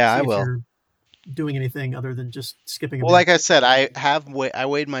 Yeah, I if will. You're doing anything other than just skipping a Well, meal. like I said, I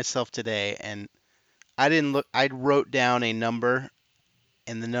weighed myself today, and I didn't look. I wrote down a number,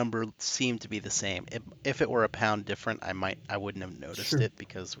 and the number seemed to be the same. If it were a pound different, I wouldn't have noticed it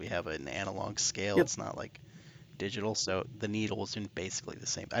because we have an analog scale. Yep. It's not like digital, so the needle was in basically the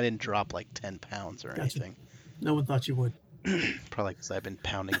same. I didn't drop like 10 pounds or anything. No one thought you would. Probably because I've been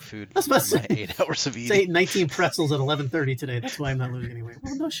pounding food I was for about to my say, 8 hours of I eating. ate 19 pretzels at 11:30 today. That's why I'm not losing any weight.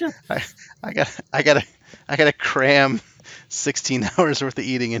 Well, no shit. I gotta cram 16 hours worth of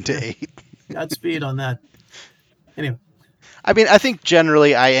eating into 8. Godspeed on that. Anyway, I mean, I think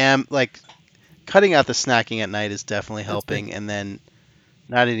generally I am like cutting out the snacking at night is definitely That's big. helping, and then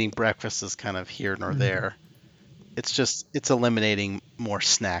not eating breakfast is kind of here nor there. It's eliminating more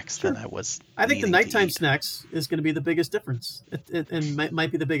snacks than Sure. I was I think the needing to nighttime eat. snacks is going to be the biggest difference, and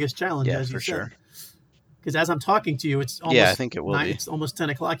might be the biggest challenge, Yeah, as you for said. sure. Because as I'm talking to you, it's Yeah, I almost think it will nine. be. It's almost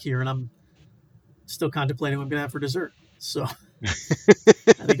 10 o'clock here, and I'm still contemplating what I'm going to have for dessert. So I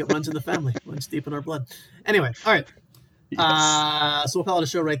think it runs in the family, runs deep in our blood. Anyway, all right. Yes. So we'll call it a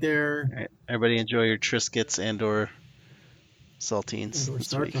show right there. All right. Everybody enjoy your Triscuits and/or saltines And or this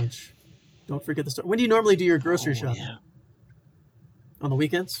Star week. Crunch. Don't forget the Star. When do you normally do your grocery Oh shopping? yeah. On the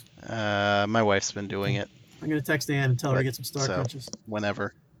weekends? My wife's been doing it, I'm going to text Ann and tell her to but get some Star so Crunches.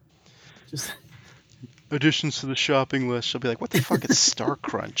 whenever. Just Additions to the shopping list. She'll be like, "What the fuck is Star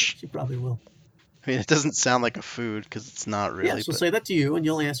Crunch?" she probably will. I mean, it doesn't sound like a food because it's not Yeah, really. she'll But say that to you, and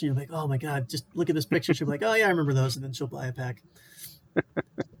you'll answer. You're like, "Oh my god, just look at this picture." She'll be like, "Oh yeah, I remember those," and then she'll buy a pack.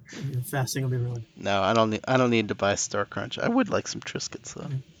 And your fasting will be ruined. no, I don't need. I don't need to buy Star Crunch. I would like some Triscuits though.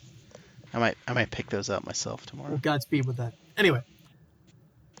 I might pick those out myself tomorrow. Well, Godspeed with that. Anyway, all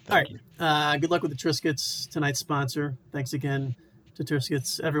Thank right. you. Good luck with the Triscuits, tonight's sponsor. Thanks again to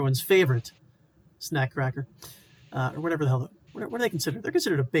Triscuits, everyone's favorite snack cracker, or whatever the hell. What are they considered? They're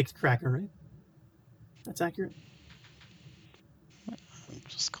considered a baked cracker, right? That's accurate.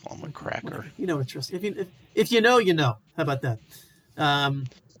 Just call them a cracker. Whatever. You know what Triscuit. If you know, you know. How about that?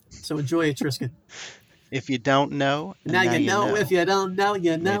 So enjoy a Triscuit. If you don't know, Now you know. If you don't know,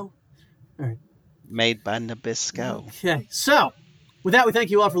 you know. All right. Made by Nabisco. Okay. So, with that, we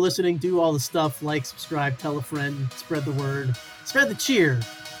thank you all for listening. Do all the stuff. Like, subscribe, tell a friend, spread the word, spread the cheer.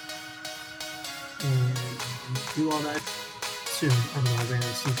 And do all that soon. I don't know, I ran out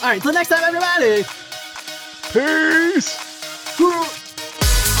of steam. All right. Until next time, everybody. Peace!